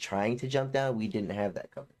were trying to jump down. We didn't have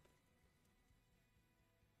that cover.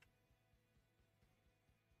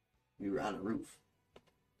 We were on a roof.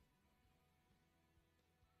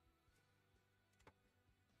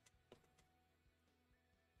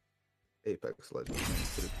 Apex Legends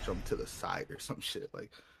could have jumped to the side or some shit.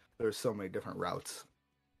 Like, there's so many different routes.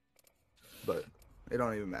 But it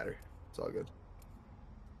don't even matter. It's all good.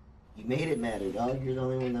 You made it matter, dog. You're the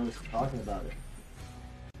only one that was talking about it.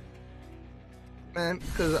 Man,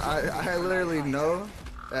 because I literally know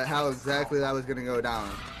that how exactly that was going to go down.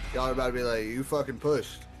 Y'all are about to be like, you fucking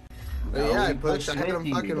pushed. But No, yeah, I we pushed. I with hit him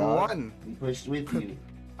you, fucking dog. one. We pushed with you.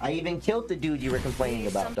 I even killed the dude you were complaining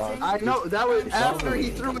about, dog. I know, that was after he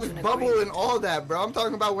threw his bubble and all that, bro. I'm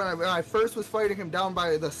talking about when I first was fighting him down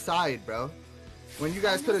by the side, bro. When you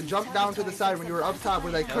guys could have jumped down to the side when you were up top,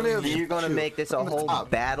 where they couldn't have. You're gonna make this a whole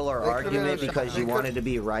battle or argument because you wanted to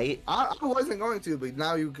be right? I wasn't going to, but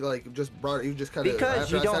now you like just brought it. You just kind of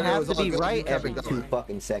because you don't have to be right every going. 2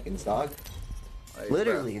 fucking seconds, dog. Like,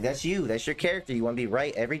 Literally, bro. that's you. That's your character. You want to be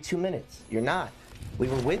right every 2 minutes. You're not. We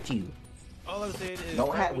were with you. All I'm saying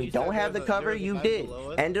is, We don't have the cover. You did.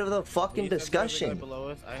 End of the fucking discussion. Below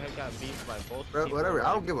us, I had got beat by both Bro, whatever.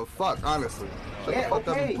 I don't give a fuck, honestly. Yeah,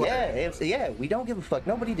 okay, yeah. We don't give a fuck.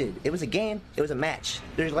 Nobody did. It was a game. It was a match.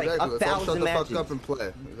 There's like exactly. 1,000 matches. Shut the fuck up and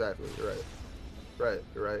play. Exactly. You're right. Right.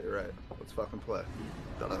 You're right. You're right. Let's fucking play.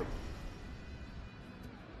 Shut up.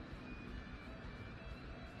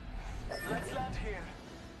 Let's land here.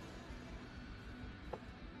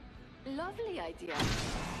 Lovely idea.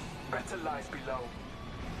 Better lies below.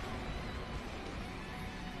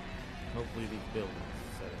 Hopefully these buildings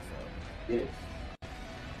set us up. Yeah.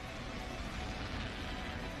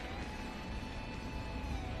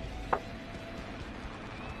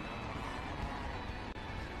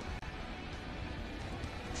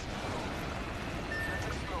 Let's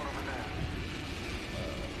explore over there.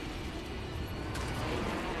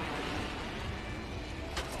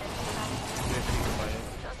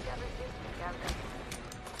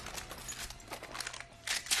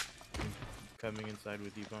 Coming inside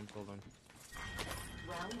with you, Bump. Hold on.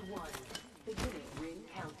 Round 1. Beginning ring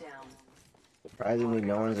countdown. Surprisingly,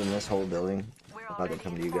 no one's in this whole building. I'm about to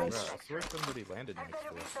come to you Bro, guys. I swear somebody landed next to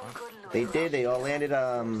us. Huh? They did. They all landed.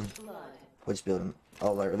 Which building?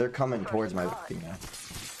 Oh, they're coming towards my thing now.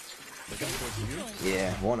 They're coming towards you?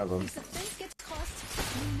 Yeah, one of them. If the fence gets crossed,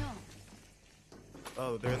 we know.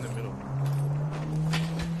 Oh, they're in the middle.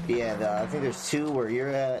 Yeah, I think there's 2 where you're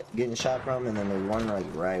at getting shot from, and then there's one like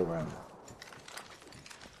right where I'm.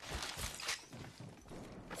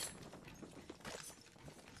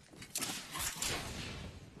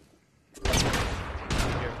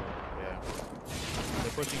 Careful. Yeah.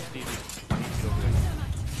 They're pushing Stevie. Stevie's over there.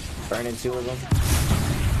 Burning 2 of them.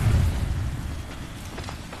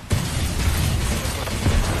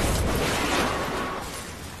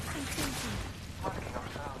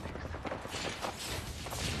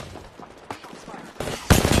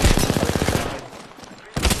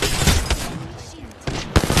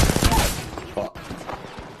 Fuck.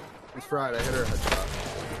 It's fried. I hit her a headshot.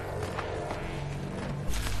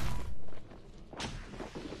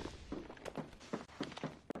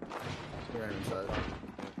 You're right inside.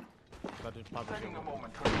 About to pop a Taking a shield.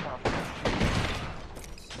 moment to recap.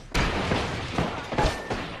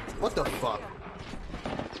 What the fuck?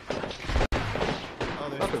 Oh,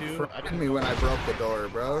 there's Fucking 2. fried me when I broke the door,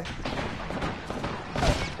 bro.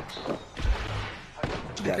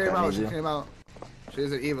 She Got came that, out. She Mizu. came out.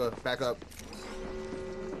 She's an Eva. Back up.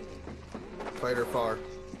 Fight her far.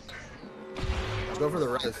 Go for the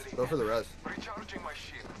res. Go for the res. Recharging my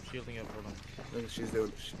shield. I'm shielding up. Hold on. I think she's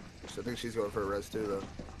doing. I think she's going for a res too, though.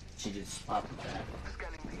 She just popped back.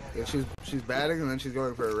 Scanning the area. Yeah, she's batting and then she's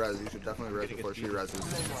going for a res. You should definitely res before she reses.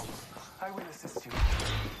 I will assist you.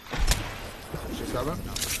 She's coming.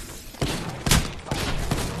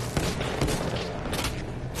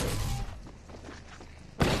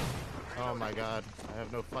 Oh my god. I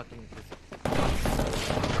have no fucking.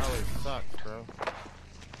 Charlie sucks, bro.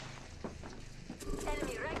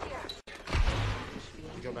 Enemy right here.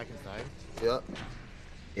 You go back inside. Yep.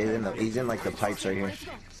 He's in like the pipes right here.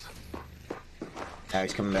 Now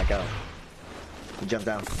he's coming back out. He jumped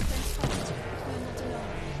down.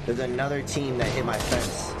 There's another team that hit my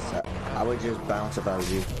fence. So I would just bounce if I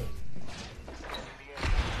was you.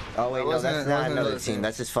 Oh wait, no, that's not another team.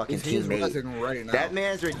 That's his fucking He's teammate. resing right now. That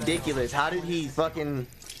man's ridiculous. How did he fucking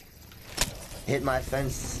hit my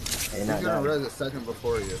fence and He's not gonna die? res a second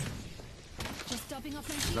before you. Just topping up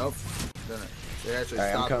my shield. Nope. Didn't. They actually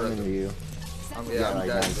Alright, I'm stopped coming to resing. you. I'm got like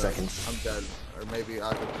dead. 9 though. seconds. I'm dead. Or maybe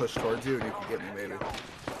I could push towards you and you could get me, maybe.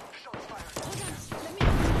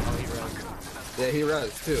 Oh, he ran. Yeah, he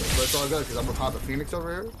res too. But it's all good because I'm gonna pop a Phoenix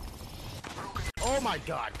over here. Oh Oh my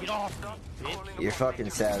god, get off me, bitch. You're fucking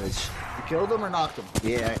savage. You killed him or knocked him?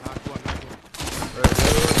 Yeah. Knock one, knock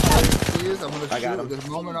one. Alright, please, I'm gonna I got shoot him. this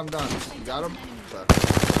moment I'm done. You got him? Okay.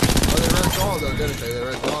 Oh, they red ball though, didn't they? They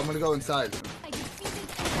red ball. I'm gonna go inside. I defeated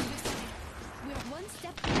an adversary. We're one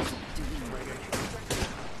step closer to winning.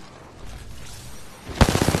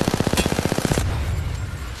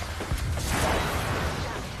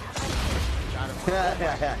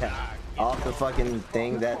 Off the fucking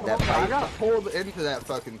thing that I pipe. got pulled into that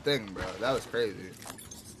fucking thing, bro. That was crazy.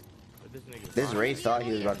 This race thought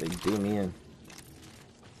he was about to do me in.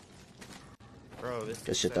 Bro, this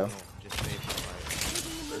Good shit though. just saved my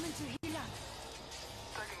life.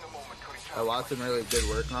 Taking a moment to heal up. Watson really did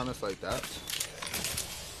work on us like that.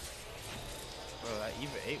 Bro, that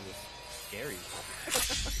Eva 8 was scary.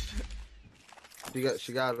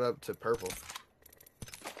 She got it up to purple.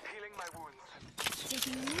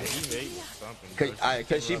 Taking a Yeah, moment to Eva 8 heal was up. something. bro.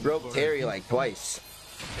 Cause she broke Terry like twice.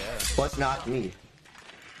 Yeah. Plus not me.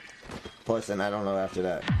 Plus, and I don't know after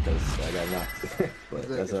that because I got knocked. But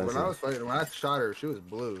that's what When I I'm was fighting, when I shot her, she was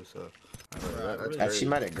blue. So that's saying. She crazy.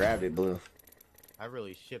 might have grabbed it blue. I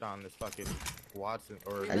really shit on this fucking Watson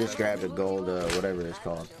or I just grabbed a gold, whatever it's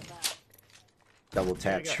called. Double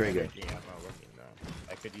tap trigger. Yeah, I'm not looking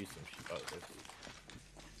though. I could use some shit. Oh, this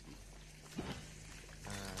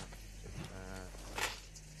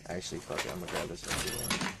Actually, fuck it, I'm gonna grab this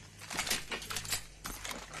one.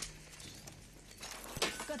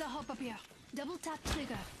 Gotta hop up here. Double tap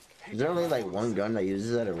trigger. Is there only like one gun that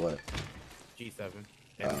uses that or what? G7. Oh,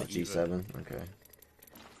 And the G7. Okay.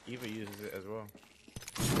 Eva uses it as well.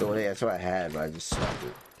 Well, yeah, that's what I had, but I just swapped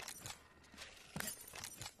it.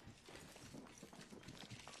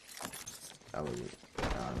 I don't know.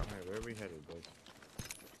 Alright, where are we headed, boys?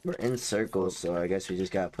 We're in circles, so I guess we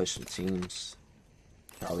just gotta push some teams.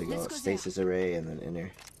 Probably go Let's go stasis array and then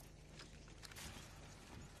inner.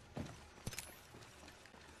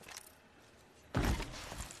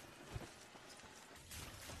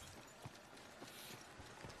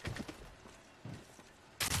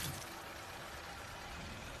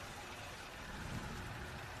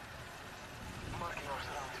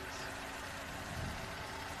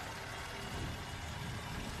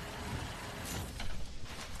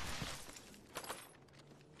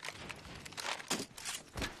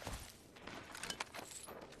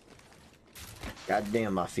 God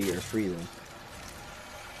damn, my feet are freezing.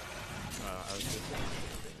 I was just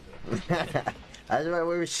saying. That's why I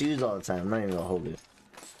wear shoes all the time. I'm not even gonna hold it.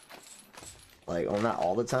 Like, well, not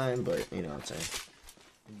all the time, but you know what I'm saying.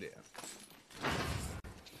 Yeah.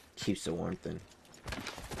 Keeps the warmth in.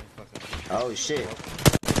 Fucking- Oh shit.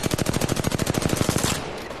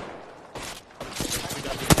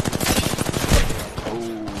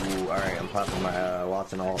 Oh, alright, I'm popping my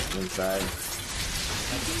Watson alt inside.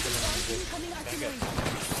 Incoming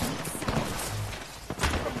artillery.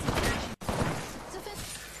 Surface.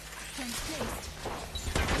 Fence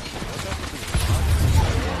placed.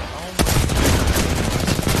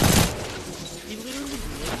 He literally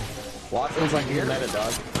Watson's like your meta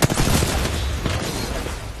dog.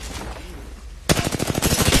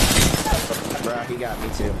 Bruh, he got me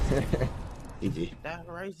too. GG. that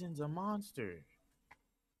Horizon's a monster.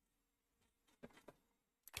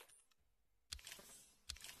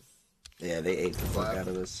 Yeah, they ate the fuck out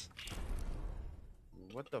of us.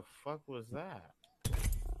 What the fuck was that?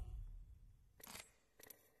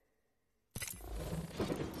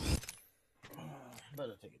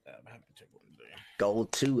 Better take a dab. I have to check one day.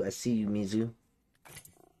 Gold 2, I see you, Mizu.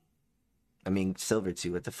 I mean, silver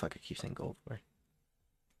 2, what the fuck I keep saying gold for?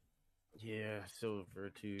 Yeah,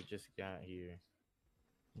 Silver 2 just got here.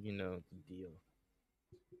 You know the deal.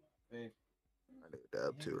 I need a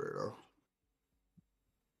dab too right now.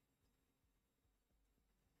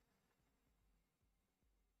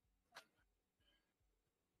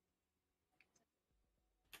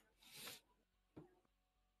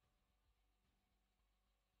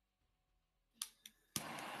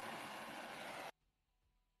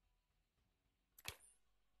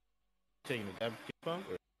 Taking a dab pump?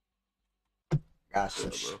 Got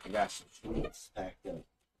some shit. I got some shit stacked up.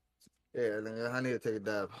 Yeah, nigga, I need to take a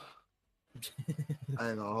dab. I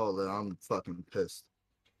ain't gonna hold it. I'm fucking pissed.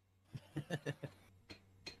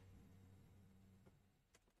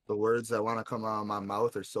 The words that want to come out of my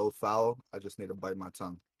mouth are so foul. I just need to bite my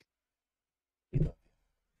tongue.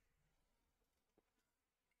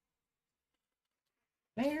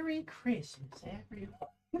 Merry Christmas,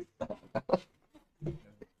 everyone.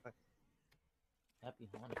 Happy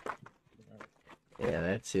Hanukkah. Yeah,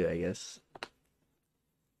 that too, I guess.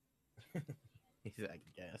 He's like,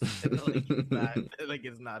 yes. like,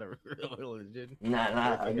 it's not a real religion.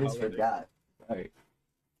 Nah, I just forgot. Alright.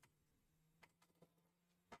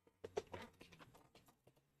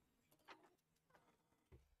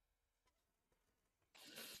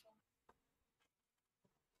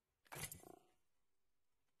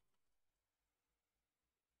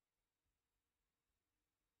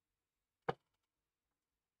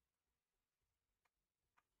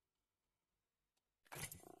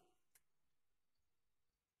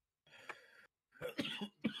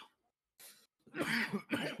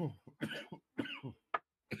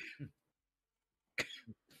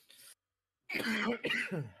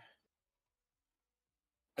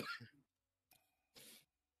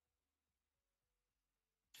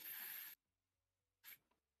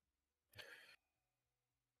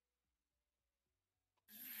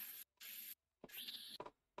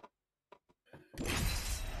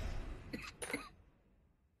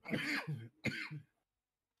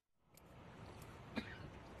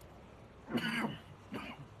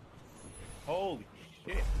 Holy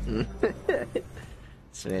shit!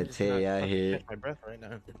 It's man Tay out here. Catch my breath right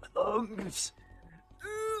now.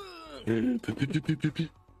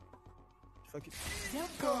 Fuck it. They'll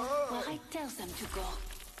go where I tell them to go.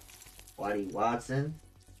 Waddy Watson.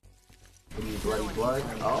 Give you bloody blood.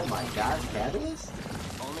 Oh my god, Catalyst?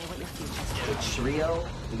 Only what your future The trio.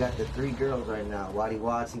 We got the 3 girls right now. Waddy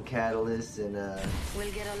Watson, Catalyst, and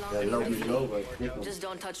We'll get along the when Loki you're Nova. ready. Pick 'em. Just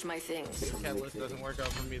don't touch my things. If Catalyst doesn't work out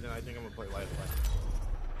for me, then I think I'm gonna play Lifeline.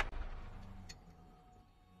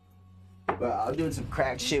 But I'm doing some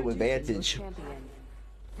crack shit with Vantage.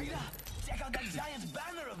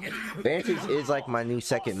 Vantage is like my new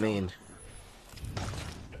second main.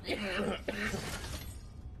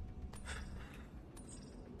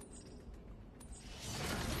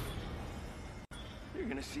 You're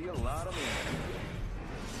gonna see a lot of me.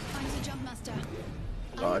 I'm the jump master.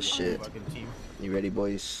 Oh shit. Fucking team. You ready,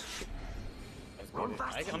 boys? Let's get it.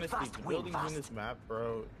 I honestly, the buildings in this map,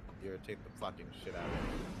 bro, irritate the fucking shit out of me.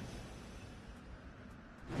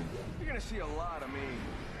 You're gonna see a lot of me.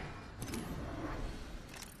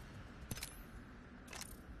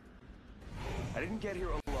 I didn't get here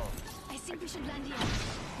alone. I think we should land here.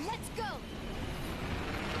 Let's go!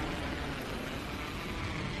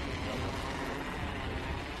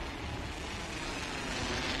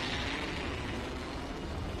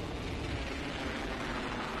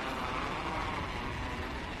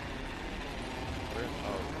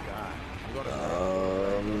 Oh god. I'm going to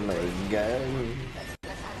Oh my god.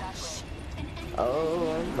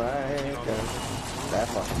 Oh my god. That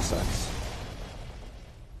fucking sucks.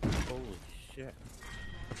 holy shit.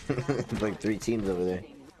 Like 3 teams over there.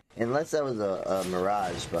 Unless that was a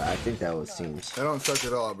mirage, but I think that was teams. They don't suck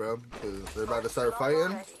at all, bro. Because they're about to start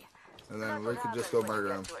fighting, and then we could just go murder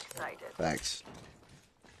them. Facts.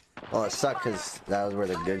 Well, it sucked because that was where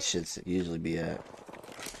the good shits usually be at.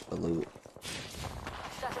 The loot.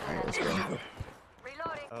 Alright, let's go.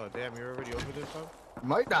 Reloading. Oh damn, you're already over this, huh?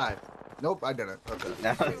 Might die. Nope, I didn't. Okay.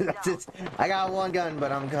 That's it. I got 1 gun,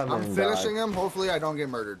 but I'm coming. I'm finishing him. Hopefully, I don't get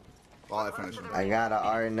murdered while I finish him. I got a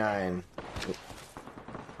R9.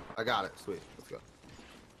 I got it. Sweet. Let's go.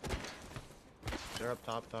 They're up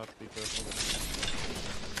top, be careful.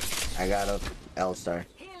 I got a L-star.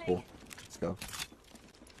 Cool. Let's go.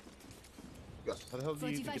 Go. How the hell do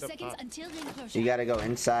you 45 get up seconds top? until ring closure. You gotta go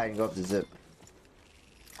inside and go up the zip.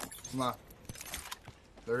 Come on.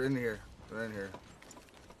 They're in here. They're in here.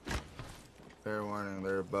 Fair warning.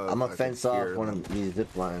 They're above. I'm I gonna can fence off hear one them. of these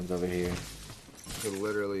zip lines over here. You can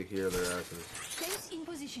literally hear their asses. Fence in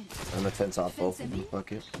position. I'm gonna fence off both of them.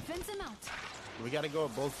 Fuck it. Fence them out. We gotta go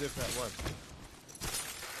at both zips at once.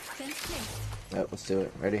 Fence placed. Yep, let's do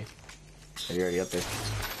it. Ready? Are you already up there?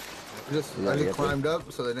 I just get climbed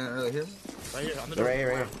up so they didn't really hear me. Right here, on the They're door. right here,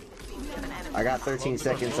 right here. I got 13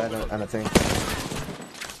 seconds on a thing.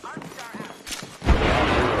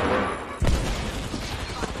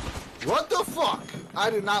 What the fuck? I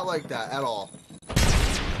did not like that at all.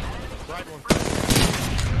 Right one.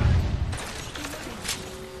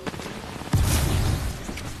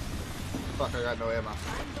 Fuck, I got no ammo.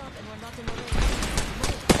 Armed up and we're not in the way.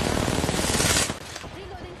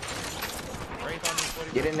 Reloading. Right on me,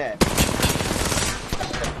 40. Get in there.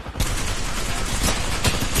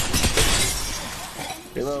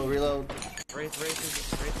 Reload, reload. Race his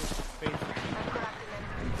face.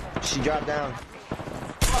 She dropped down.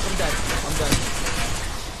 Fuck, I'm dead. I'm dead.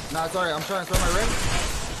 Nah, it's alright. I'm trying to throw my ring.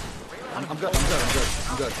 I'm good.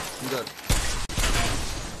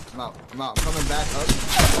 I'm out. I'm coming back up.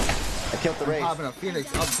 I killed the race. Popping a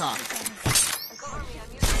phoenix up top.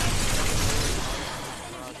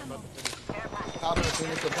 Popping a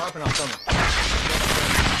phoenix up top and I'm coming.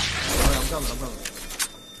 Alright, I'm coming.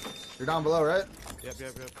 You're down below, right? Yep.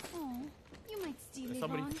 Oh, you might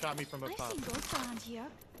somebody Devon. shot me from up I've top. seen ghosts around here.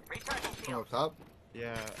 Come up top.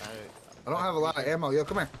 Yeah, I don't have a lot of ammo. Yo,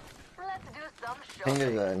 come here. Let's do some I think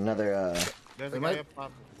shopping. there's another, there's They a might- guy up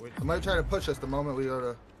top. Wait, I might try to push us the moment we go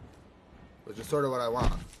to, which is sort of what I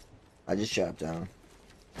want. I just dropped down.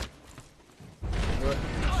 What?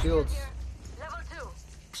 Shields. Level 2.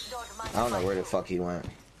 Don't mind I don't know my where the move. fuck he went.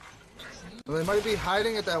 Well, they might be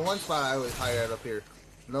hiding at that one spot I always hide at up here.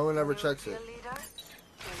 No one ever checks it. Your leader?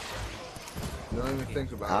 Don't even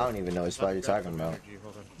think I about don't even know what spot you're talking about. energy,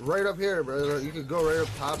 hold on. it. Right up here, bro. You could go right up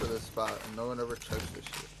top of this spot, and no one ever checks this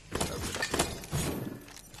shit. Ever.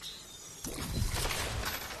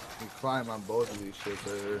 You climb on both of these shits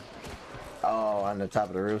right here. Oh, on the top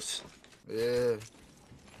of the roofs. Yeah. Oh,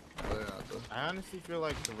 yeah, though. I honestly feel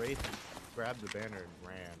like the Wraith grabbed the banner and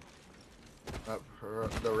ran.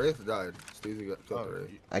 The Wraith died. Steezy got killed the Oh,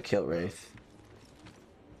 Wraith. I killed Wraith.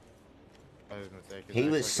 I was gonna say, 'cause He I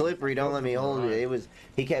was fucking slippery. Don't let me killed hold him. it. It was.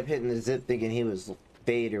 He kept hitting the zip, thinking he was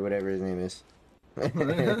Fade or whatever his name is.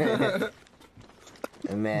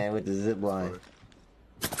 And man with the zip line.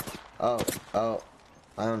 Oh,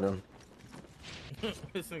 found him.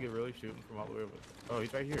 This nigga really shooting from all the way over. Oh,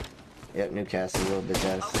 he's right here. Yep, Newcastle, a little bitch Okay,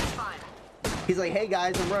 ass. fine. He's like, hey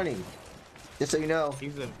guys, I'm running. Just so you know.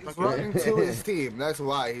 He's a He's fucking running to his team. That's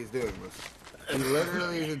why he's doing this. He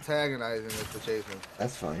literally is antagonizing us to chase him.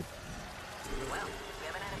 That's fine. Well, we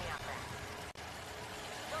have an enemy out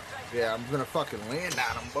there. Yeah, I'm gonna fucking land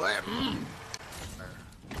on him, boy.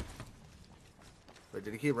 Wait,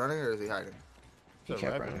 did he keep running or is he hiding? He It's a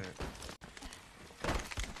kept Revenant.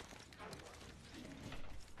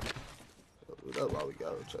 Do that while we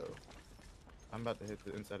go, Joe. I'm about to hit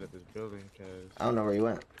the inside of this building because I don't know where he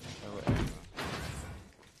went.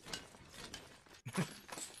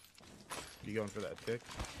 You going for that tick?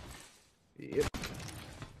 Yep.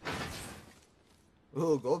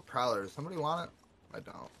 Ooh, gold prowler. Does somebody want it? I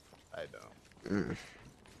don't. I don't.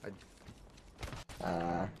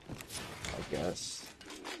 I guess.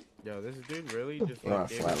 Yo, this dude really just You're on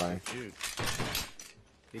like a gave flat us line. the shoot.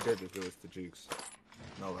 He did just give us the jukes.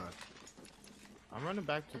 No lie. I'm running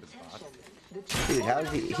back to the box. Dude, how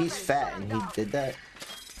is he? He's fat and he did that?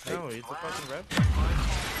 No, it's a fucking rep.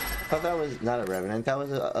 I thought that was not a Revenant. That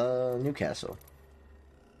was a Newcastle.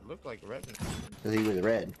 It looked like a Revenant. Because he was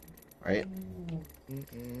red, right?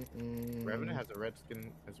 Revenant has a red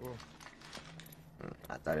skin as well.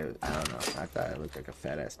 I thought it was, I don't know. I thought it looked like a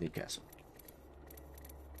fat ass Newcastle.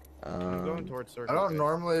 I'm going towards circle. I don't guys.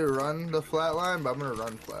 normally run the flat line, but I'm gonna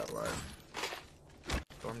run flat line.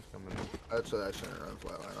 Storm's coming. Actually, I shouldn't run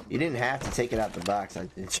flat line. You didn't have to take it out the box. I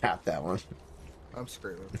chopped that one. I'm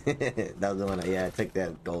screaming. That was the one. Yeah, I took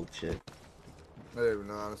that gold shit. I didn't even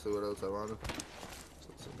know honestly what else I wanted. So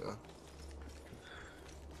let's go.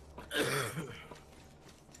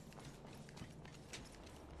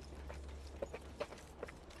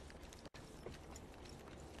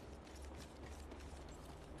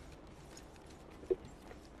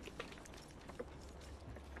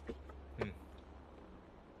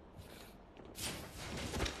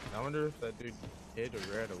 I wonder if that dude hit or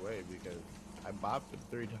ran away because I bopped him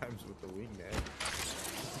 3 times with the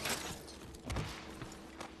wingman.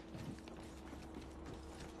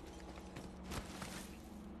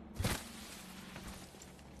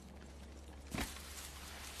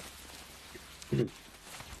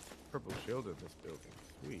 Purple shield in this building.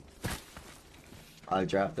 Sweet. I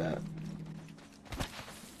dropped that.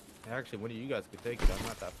 Actually, one of you guys could take it. I'm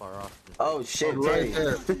not that far off. Oh shit, Oh, Terry. right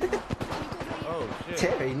there. Oh shit.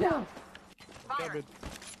 Terry, no. Damn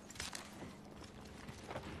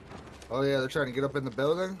Oh yeah, they're trying to get up in the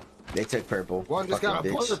building. They took purple. One just got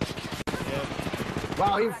Fucking a bitch. push. Yeah.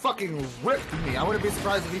 Wow, he fucking ripped me. I wouldn't be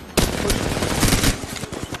surprised if he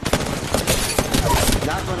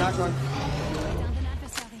Knock one, knock one. Down an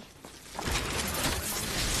adversary.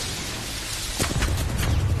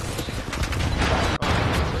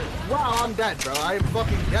 Wow, I'm dead, bro. I am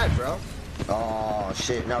fucking dead, bro. Oh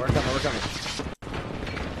shit. No, we're coming, we're coming.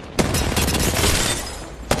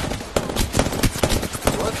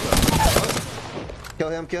 What the fuck? Kill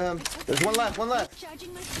him, kill him. There's one left, one left.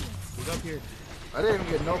 Charging my shields. He's up here. I didn't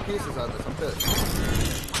even get no pieces on this. I'm pissed.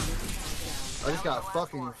 I just got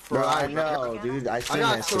fucking Bro, I fried. know, dude. I I seen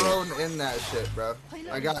got that shit. thrown in that shit, bro.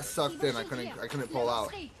 I got sucked in. I couldn't pull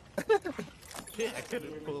out. Yeah, I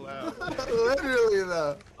couldn't pull out. Literally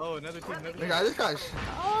though. Oh, another team. Another team. Nigga, I just got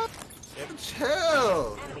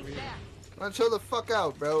chill. Man, chill the fuck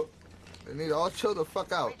out, bro. I need all chill the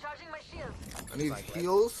fuck out. Recharging my shield. I need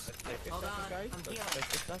heals. Hold on, guys.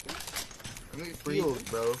 I need heals,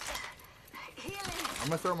 bro. Healing. I'm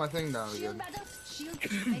gonna throw my thing down Shield again. battle. Shield.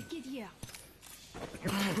 Make it here.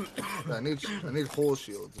 I need whole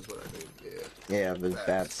shields is what I need. Yeah. Yeah, but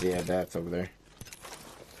bats. Yeah, bats over there.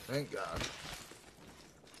 Thank God.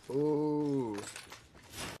 Ooh.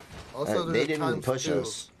 Also, They there's a didn't even times push 2.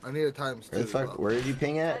 us. I need a times 2. Where the as fuck? well. Where did you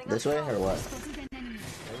ping at? This way or what? Spotted an enemy.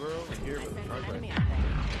 They were over here with the charge Enemy rifle. out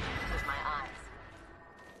there. With my eyes.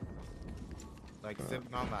 Like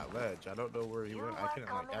sitting on that ledge. I don't know where he went. I couldn't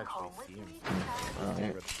like actually see him.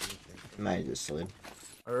 Alright. Might just slid.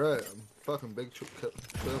 Alright, I'm fucking big chill.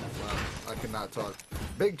 Wow, I cannot talk.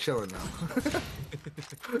 Big chillin' now.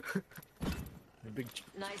 Big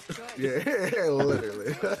Nice choice. Yeah,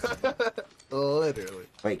 literally. Literally.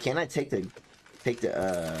 Wait, can I take the take the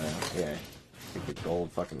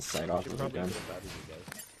gold fucking sight off should of the probably gun? get up out of you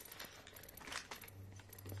guys.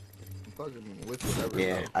 I'm fucking with whatever.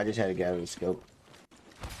 Yeah, I just had to get out of the scope.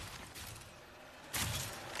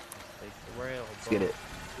 Take the rail. Let's get it.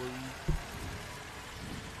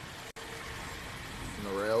 In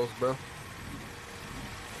the rails, bro.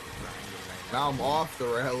 Now I'm off the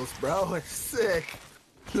rails, bro. It's sick.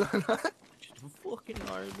 Fucking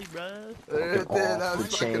gnarly, bro. That off was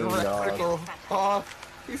the fucking chain, dog. radical. Off.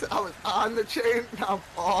 I was on the chain. Now I'm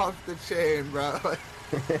off the chain, bro.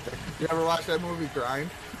 You ever watch that movie Grind?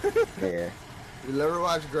 Yeah. You never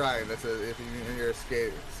watch Grind? If you're a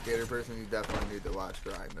skater person, you definitely need to watch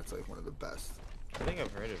Grind. That's like one of the best. I think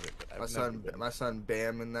I've heard of it, but I've never been. My son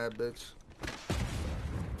Bam in that bitch.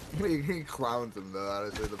 He clowns him though.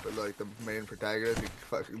 Honestly, the main protagonist, he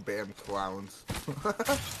fucking Bam clowns.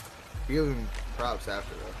 He gives him props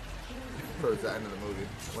after though. Towards the end of the movie,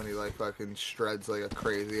 when he like fucking shreds like a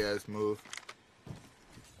crazy ass move.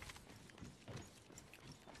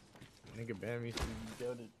 Nigga Bam used to be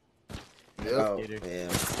goated. Yep. Oh, yeah.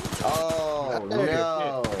 Oh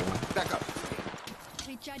no! Back up.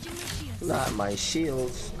 Recharging my shields. Not my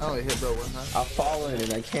shields. I only hit bro one time. I've fallen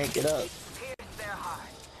and I can't get up.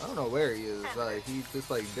 I don't know where he is. Like he just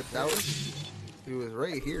like dipped out. He was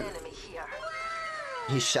right here. Enemy here.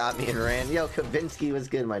 He shot me and ran. Yo, Kavinsky was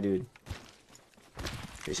good, my dude.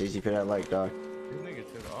 Appreciate you put that like, dog. This nigga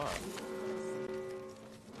took off.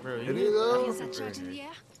 Bro, Did he though? Is that charge in the air?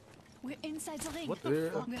 We're inside the ring. What the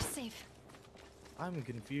fuck? We're safe. I'm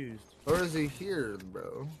confused. Or is he here,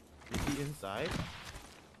 bro? Is he inside?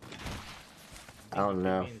 I don't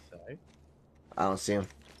know. Is he inside? I don't see him.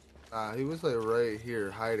 He was like right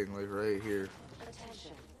here, hiding like right here.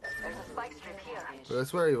 Attention. There's a spike strip here. But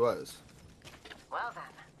that's where he was. Well then,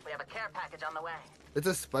 we have a care package on the way. It's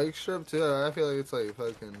a spike strip too. I feel like it's like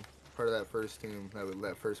fucking part of that first team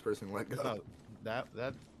that first person let go. Oh, that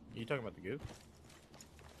you talking about the goo?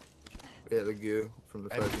 Yeah, the goo from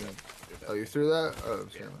the I didn't fucking. do that. Oh, you threw that? Oh, I'm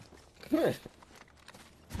sorry.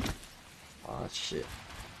 Oh shit.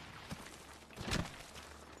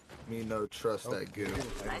 Me no trust that goo.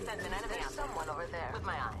 I sense an enemy on someone over there. With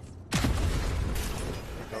my eyes.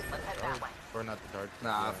 Let's head that way. Or not the charge?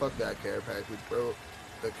 Nah, Yeah. fuck that care package, bro.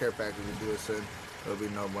 The care package would do us in. It'll be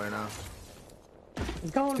no bueno.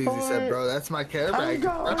 Going Teasy for said, it. bro, that's my care I'm package.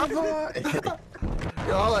 going for it.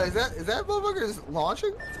 Yo, hold on, is that motherfucker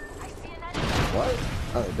launching? I see an enemy. What?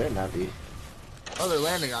 Oh, they better not be. Oh, they're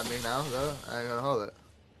landing on me now, though. I ain't gonna hold it.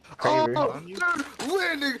 Kraber. Oh, dude,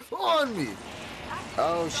 landing on me!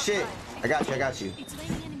 Oh shit. I got you. It's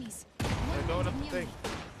raining enemies. They're going up the Near thing. me.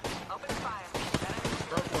 Open fire.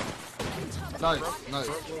 Nice, nice.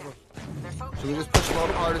 They're focusing Should we just push him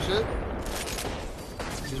over hard as shit?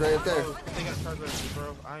 He's right up there. Oh, they got charge rifle,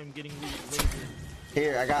 bro. I'm getting laser.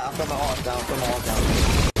 Here, I'll put my alt down.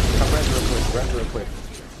 Come res real quick.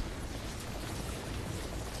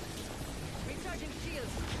 recharging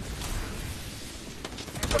shields.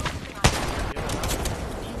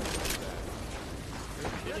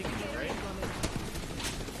 They're hitting me, right?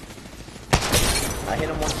 I hit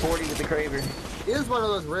him 140 with the Kraber. He is one of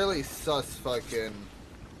those really sus fucking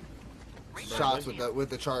shots with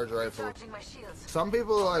the charge rifle. Recharging my shields. Some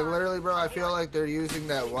people like literally, bro. I feel like they're using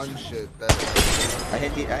that one shit that I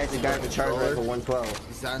hit the guy with the charge rifle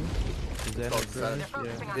 112. Zen. Is called Zen. Yeah.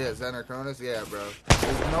 Focusing on Yeah, Zen or Cronus. Yeah, bro.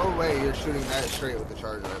 There's no way you're shooting that straight with the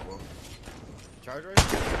charge rifle. Charge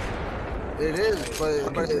rifle? It is, but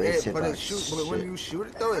Fucking when shit. you shoot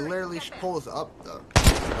it though, it literally pulls up though.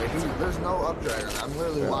 Like, there's no updrag on it. I'm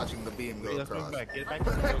literally watching the beam Wait, go let's move across. back. Get back to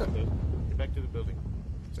the building, dude. Get back to the building.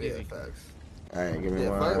 It's Yeah, easy. facts. Alright, give me Yeah,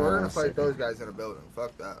 one. we're gonna fight second. those guys in a building.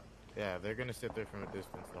 Fuck that. Yeah, they're gonna sit there from a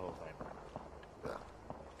distance the whole time.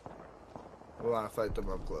 We wanna fight them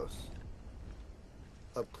up close.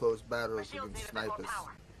 Up close my battles shields against need a bit more snipers.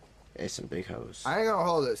 power. There's some big hoes. I ain't gonna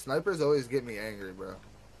hold it. Snipers always get me angry, bro.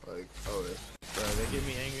 Like, always. They get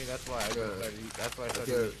me angry. That's why I started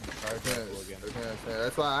using charge rifle again.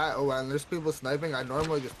 That's why when there's people sniping, I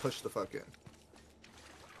normally just push the fuck in.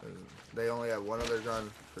 They only have one other gun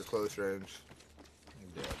for close range.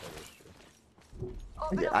 Yeah, that is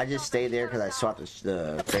true. I just stayed there because I swapped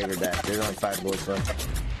the favorite deck. There's only 5 bullets left.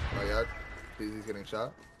 Oh yeah, he's getting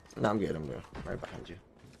shot. No, I'm good. I'm good. Right behind you.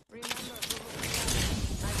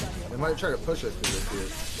 They might try to push us because they see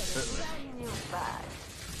us.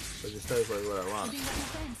 So just tell you what I want. Shooting at the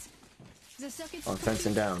fence. The circuit's I'm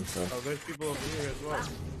fencing down, so. Oh, there's people over here as well.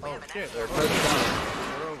 Oh shit, They're pushing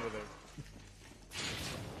down. they're over there.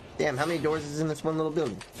 Damn, how many doors is in this one little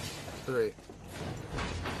building? 3.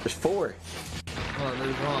 There's 4. Hold on,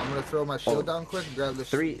 I'm gonna throw my shield down quick and grab this.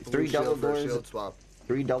 Three blue double shield for a doors. Shield swap.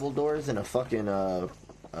 3 double doors and a fucking a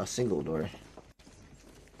single door.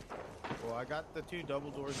 Well, I got the 2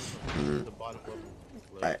 double doors in the bottom level.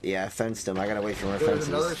 Yeah, I fenced them. I gotta wait for more There's fences.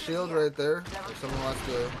 another shield right there. If someone wants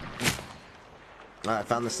to. I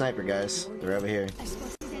found the sniper, guys. They're over here. I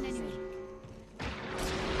spotted an enemy.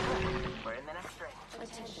 We're in the next ring.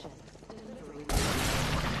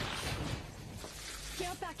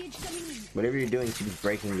 Care package coming in. Whatever you're doing, keep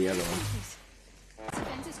breaking the other one.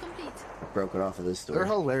 Defense is complete. Broke it off of this They're door.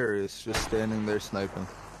 hilarious, just standing there sniping.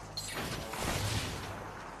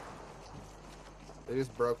 They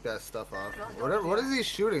just broke that stuff off. What is he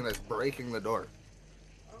shooting that's breaking the door?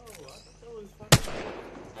 Oh, I thought that was fucking.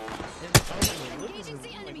 Engaging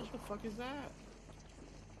the enemy. What the fuck is that?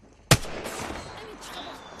 I'm in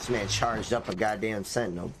trouble. This man charged up a goddamn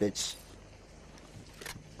sentinel, bitch.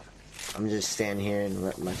 I'm just standing here and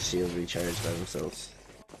let my shields recharge by themselves.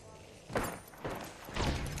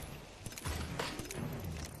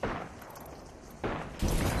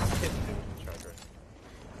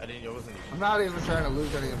 I wasn't even. I'm not even trying to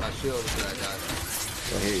lose any of my shields that I got.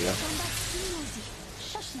 Well, here you go. Combat's too noisy.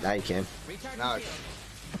 Shush now. Now you can. Now I can.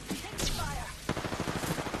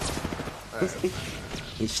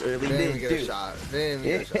 He surely They didn't even did, get a too. shot. They didn't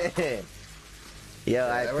even get a shot. Yo,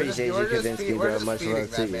 I Yeah, we're just- appreciate you, we're just Kavinsky, feed- we're bro. just Much feeding love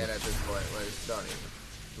to that you. man at this point. Like, don't even.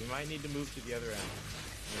 We might need to move to the other end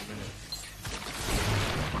in a minute.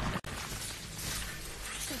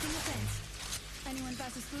 Setting a fence. Anyone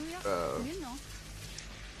passes through here? Oh. You know.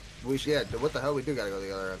 We should, yeah, what the hell? We do gotta go to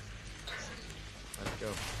the other end. Let's go.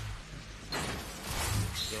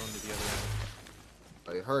 Going to the other end.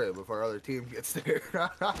 Like, hurry before our other team gets there.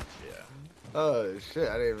 Yeah. Oh shit,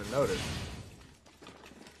 I didn't even notice.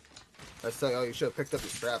 Let's tell you, oh, you should have picked up your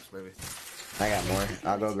straps, maybe. I got more.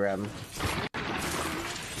 I'll go grab them.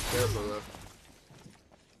 Careful though.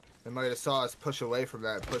 They might have saw us push away from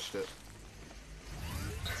that and pushed it.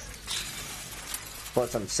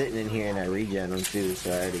 Plus, I'm sitting in here and I regen them too,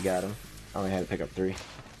 so I already got them. I only had to pick up 3.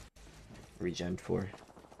 Regen 4.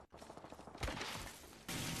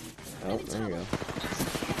 Oh, there you go.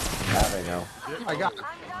 How I know? I got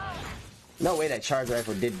No way that charge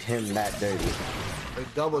rifle did him that dirty. a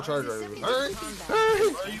double charge right here. Hurry!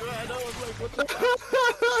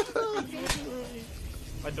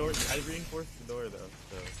 My door. I reinforced the door though.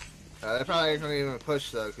 So. They probably ain't gonna even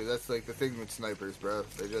push though, cause that's like the thing with snipers, bro.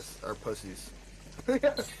 They just are pussies.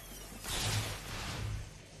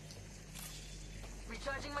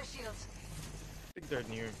 Recharging my shields. I think they're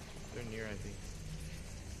near. They're near. I think.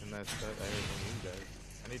 And that's that. I heard from you guys.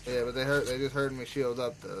 I need to. Yeah, but they just heard me shield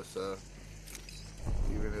up though, so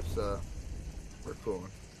even if so, we're cool.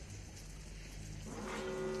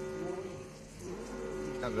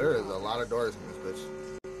 And there is a lot of doors in this bitch.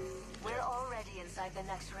 We're already inside the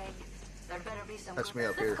next ring. There better be some. Catch me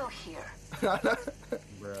up Let's here. go here.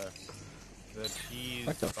 Bruh. The cheese.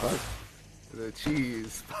 What the spot. fuck? The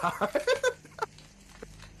cheese spot.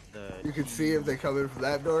 The You can see if they come in from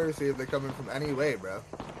that door, see if they come in from any way, bro.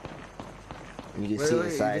 You can see Literally,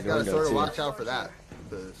 the you side just gotta window sort of too. watch out for that,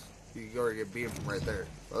 because you can already get beamed from right there.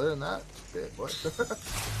 Other than that, shit, what?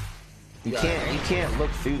 You Yeah. can't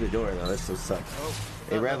look through the door though. This will suck. Oh,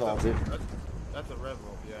 It rev that's a- vaulted. That's a rev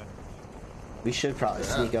vault, yeah. We should probably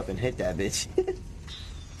Yeah. sneak up and hit that bitch. They're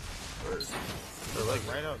like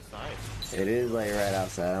right outside. It is like right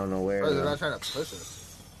outside. I don't know where. Or they're though. not trying to push us.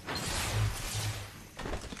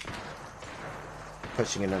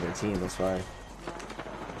 Pushing another team. That's why.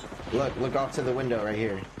 Look off to the window right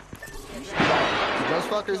here. Those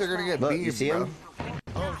fuckers are gonna get Look, beamed, you see bro. him?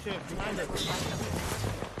 Oh shit, behind us.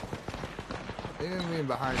 They didn't mean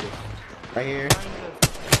behind us. Right here.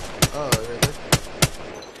 Oh, right there.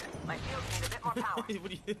 My shields need a bit more power. What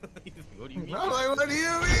do you mean? I'm like, what do you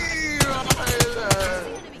mean? Behind us? The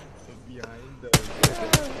enemy. Behind us.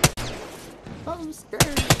 I'm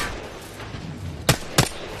scared.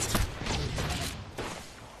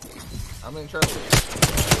 I'm in trouble.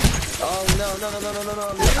 Oh no, no, no, no, no, no, no.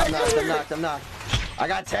 I'm knocked, I'm knocked, I'm knocked. I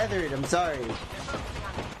got tethered, I'm sorry.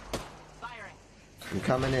 I'm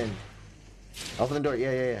coming in. Open the door,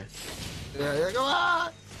 yeah, yeah, yeah. Yeah, yeah, go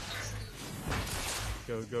on!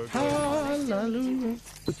 Go, go, go. Hallelujah.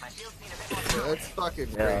 Yeah, that's fucking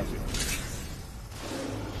Yeah. crazy.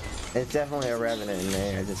 It's definitely a revenant in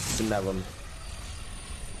there, I just smell him.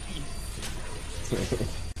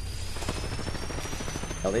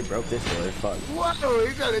 Oh, they broke this door, fuck. Whoa,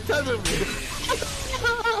 he tried to tether me!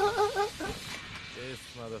 This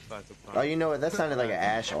motherfucker. Oh, you know what, that sounded like an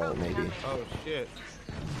Ash ult, maybe. Oh shit.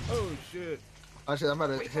 Oh shit. Actually, I'm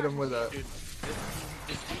gonna hit him with a... Dude,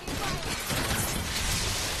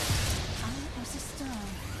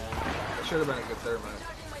 It should have been a good thermite.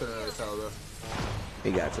 Couldn't really tell though.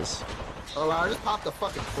 He got this. Oh wow, I just popped the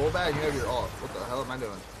fucking full bag and you have your off. What the hell am I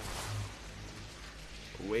doing?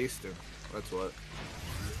 Wasting. That's what.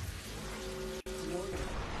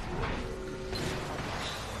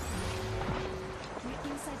 We're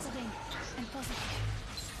inside the ring. And positive.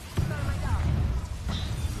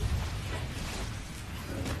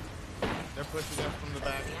 they're pushing us from the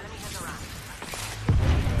back.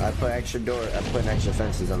 I put extra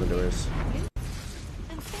fences on the doors.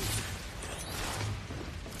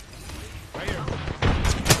 Right here.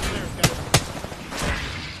 There, guys.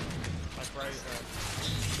 Like right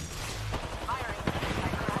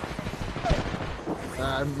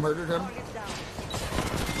I murdered him.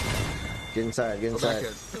 Get inside, get Go back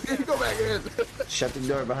inside. in. Go back in. Shut the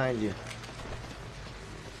door behind you.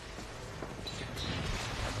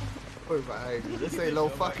 Wait behind you. This ain't no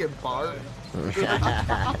fucking bar.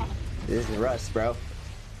 This is Rust, bro.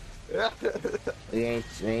 Yeah. We ain't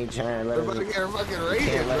trying to let We're about to him. get fucking We raided,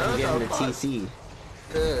 can't let bro. him get What into the fuck? TC.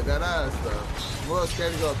 Yeah, that ass, bro. I'm a little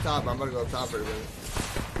scared to go up top. I'm gonna go up top for a minute.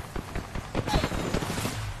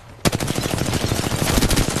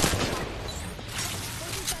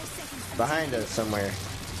 Behind us somewhere.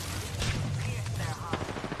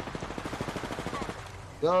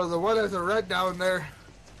 Yo, the one that's a red down there.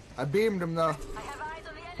 I beamed him though.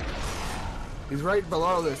 He's right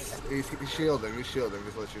below this. He's shielding. He's shielding.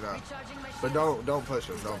 Just to let you know. But don't push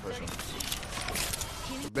him. Don't push him.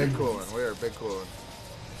 Big cooling. We are big cooling.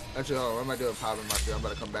 Actually, oh, what am I doing? Popping my shit. I'm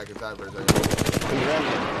about to come back inside for a second.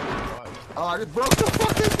 Oh, I just broke the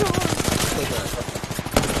fucking door.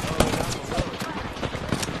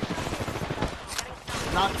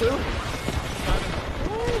 Knock two.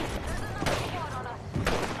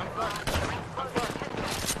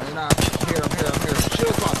 And I'm here.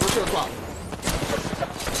 Shield swap. Go shield swap.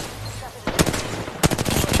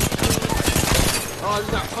 Oh, I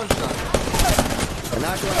just got punched up.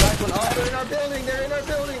 Knock one. Oh, they're in our building.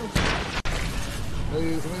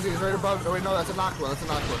 He's right above. Oh wait, no, that's a knocked one. That's a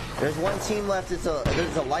knocked one. There's one team left. There's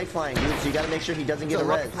a lifeline, dude. So you gotta make sure he doesn't get a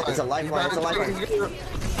res. It's a lifeline. Oh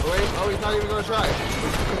wait, oh, he's not even gonna try.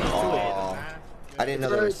 Oh, I didn't know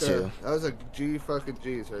there was two. That was a G fucking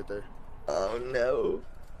G's right there. Oh no.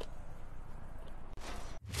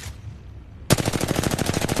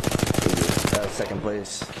 Second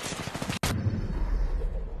place.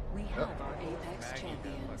 We have our Apex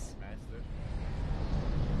champions.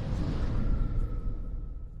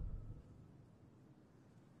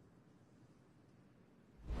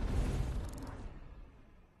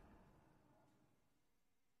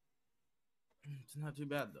 It's not too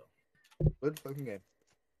bad though. Good fucking game.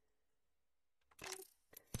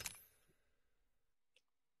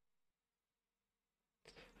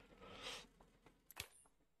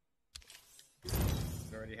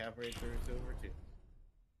 We're already halfway through silver too.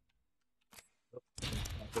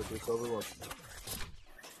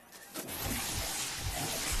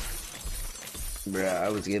 Bruh, I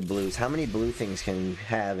always get blues. How many blue things can you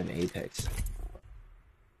have in Apex?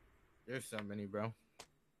 There's so many, bro.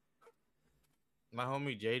 My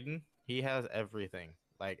homie Jaden, he has everything.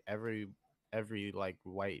 Like every like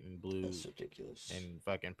white and blue That's ridiculous. and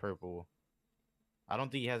fucking purple. I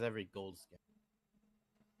don't think he has every gold skin.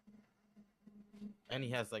 And he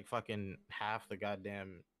has like fucking half the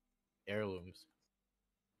goddamn heirlooms.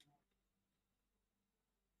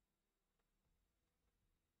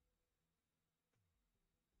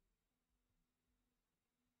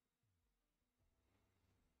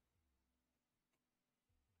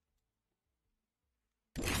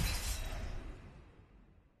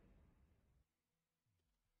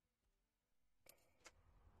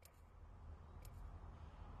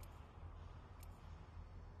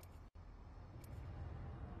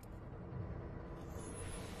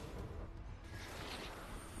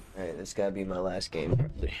 Alright, this gotta be my last game,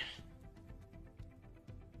 probably.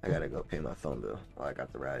 I gotta go pay my phone bill while I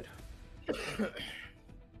got the ride.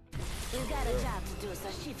 We've got a job to do, so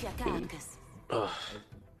shift your carcass. Ugh,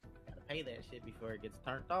 Gotta pay that shit before it gets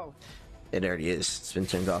turned off. it already is. It's been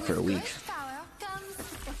turned off for a week. Great power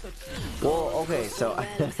comes Well, okay, so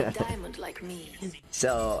With a diamond like me.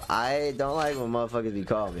 so I don't like when motherfuckers be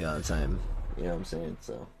calling me all the time. You know what I'm saying?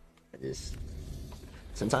 So I just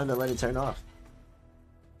sometimes I let it turn off.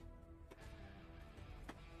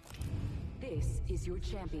 This is your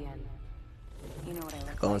champion. You know what I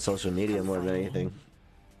look Go on like? social media more than anything.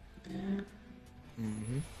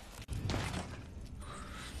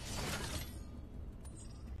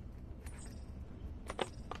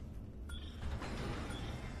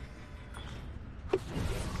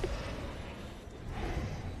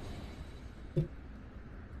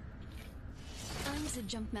 I'm the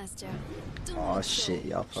jump master. Don't Aw, look shit, so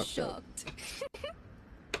y'all fucked up. shocked.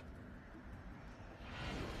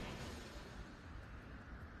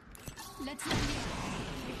 Let's land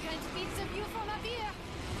here. You can't beat the view from up here.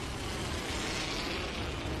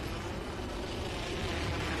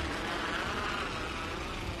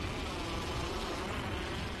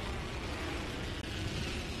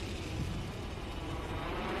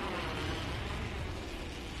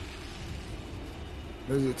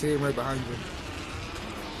 There's a team right behind you.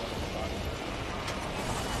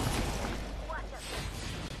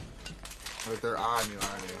 Right there on you,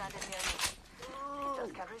 aren't you?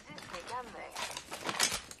 Just can't resist me, can they?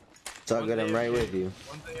 It's all good. I'm right with you.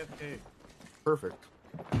 One's AFK. Perfect.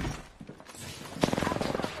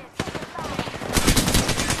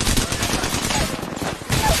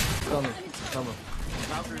 Coming, coming.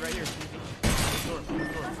 Valkyrie right here.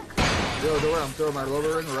 Yo, don't worry, I'm throwing my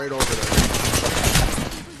lower ring right over there.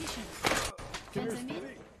 Fence them in,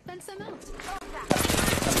 fence them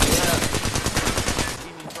out.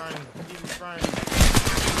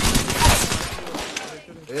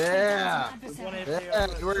 Yeah! Adversary. Yeah,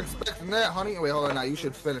 you were expecting that, honey. Wait, hold on. Now you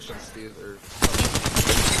should finish him, Steve. Or...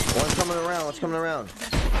 One's coming around. What's coming around?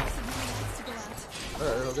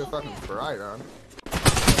 Alright, he'll get fucking fried on.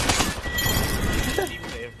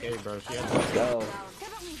 AFK, bro. She has Let's go.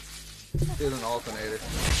 He's an alternator.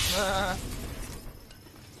 Ah.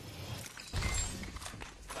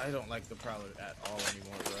 I don't like the Prowler at all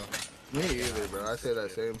anymore, bro. Me either, bro. I say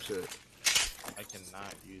that same shit. I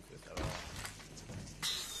cannot use this at all.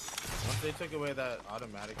 Once they took away that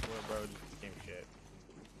automatic for it, bro, it just became shit.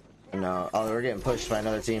 No. Oh, we're getting pushed by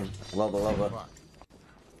another team. Loba, Loba. Fuck.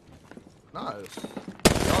 Nice.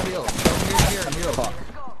 Y'all heal. Come here and heal. Fuck.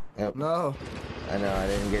 Yep. No. I know. I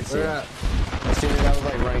didn't get Where to. at? As soon as I was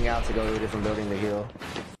like running out to go to a different building to heal.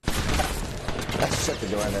 Shut the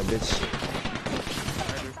door on that bitch.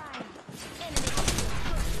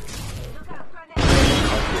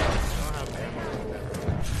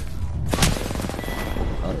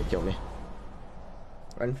 Oh, they killed me.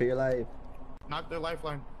 Run for your life. Knock their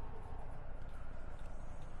lifeline.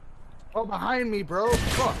 Oh, behind me, bro.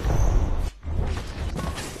 Fuck.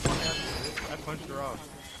 I punched her off.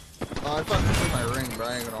 Oh, I fucking threw my ring, but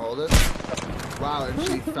I ain't gonna hold it. Wow, and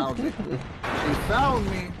she found me. She found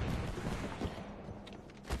me.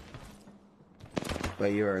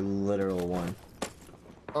 But you're a literal one.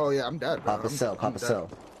 Oh yeah, I'm dead, bro. Pop a cell, I'm pop a dead. cell.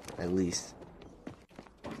 At least.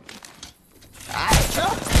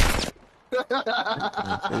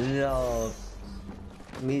 No.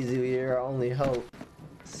 Mizu, you're our only hope.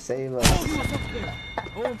 Save us.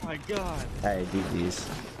 Oh my god. Alright, GG's.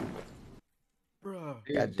 Bro.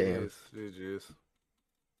 Goddamn. GG's.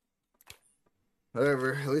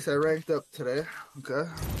 Whatever, at least I ranked up today. Okay.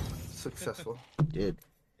 Successful. Dude.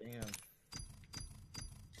 Damn.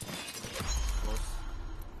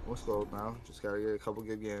 What's gold now? Just gotta get a couple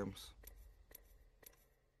good games.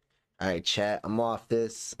 Alright, chat. I'm off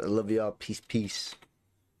this. I love y'all. Peace, peace.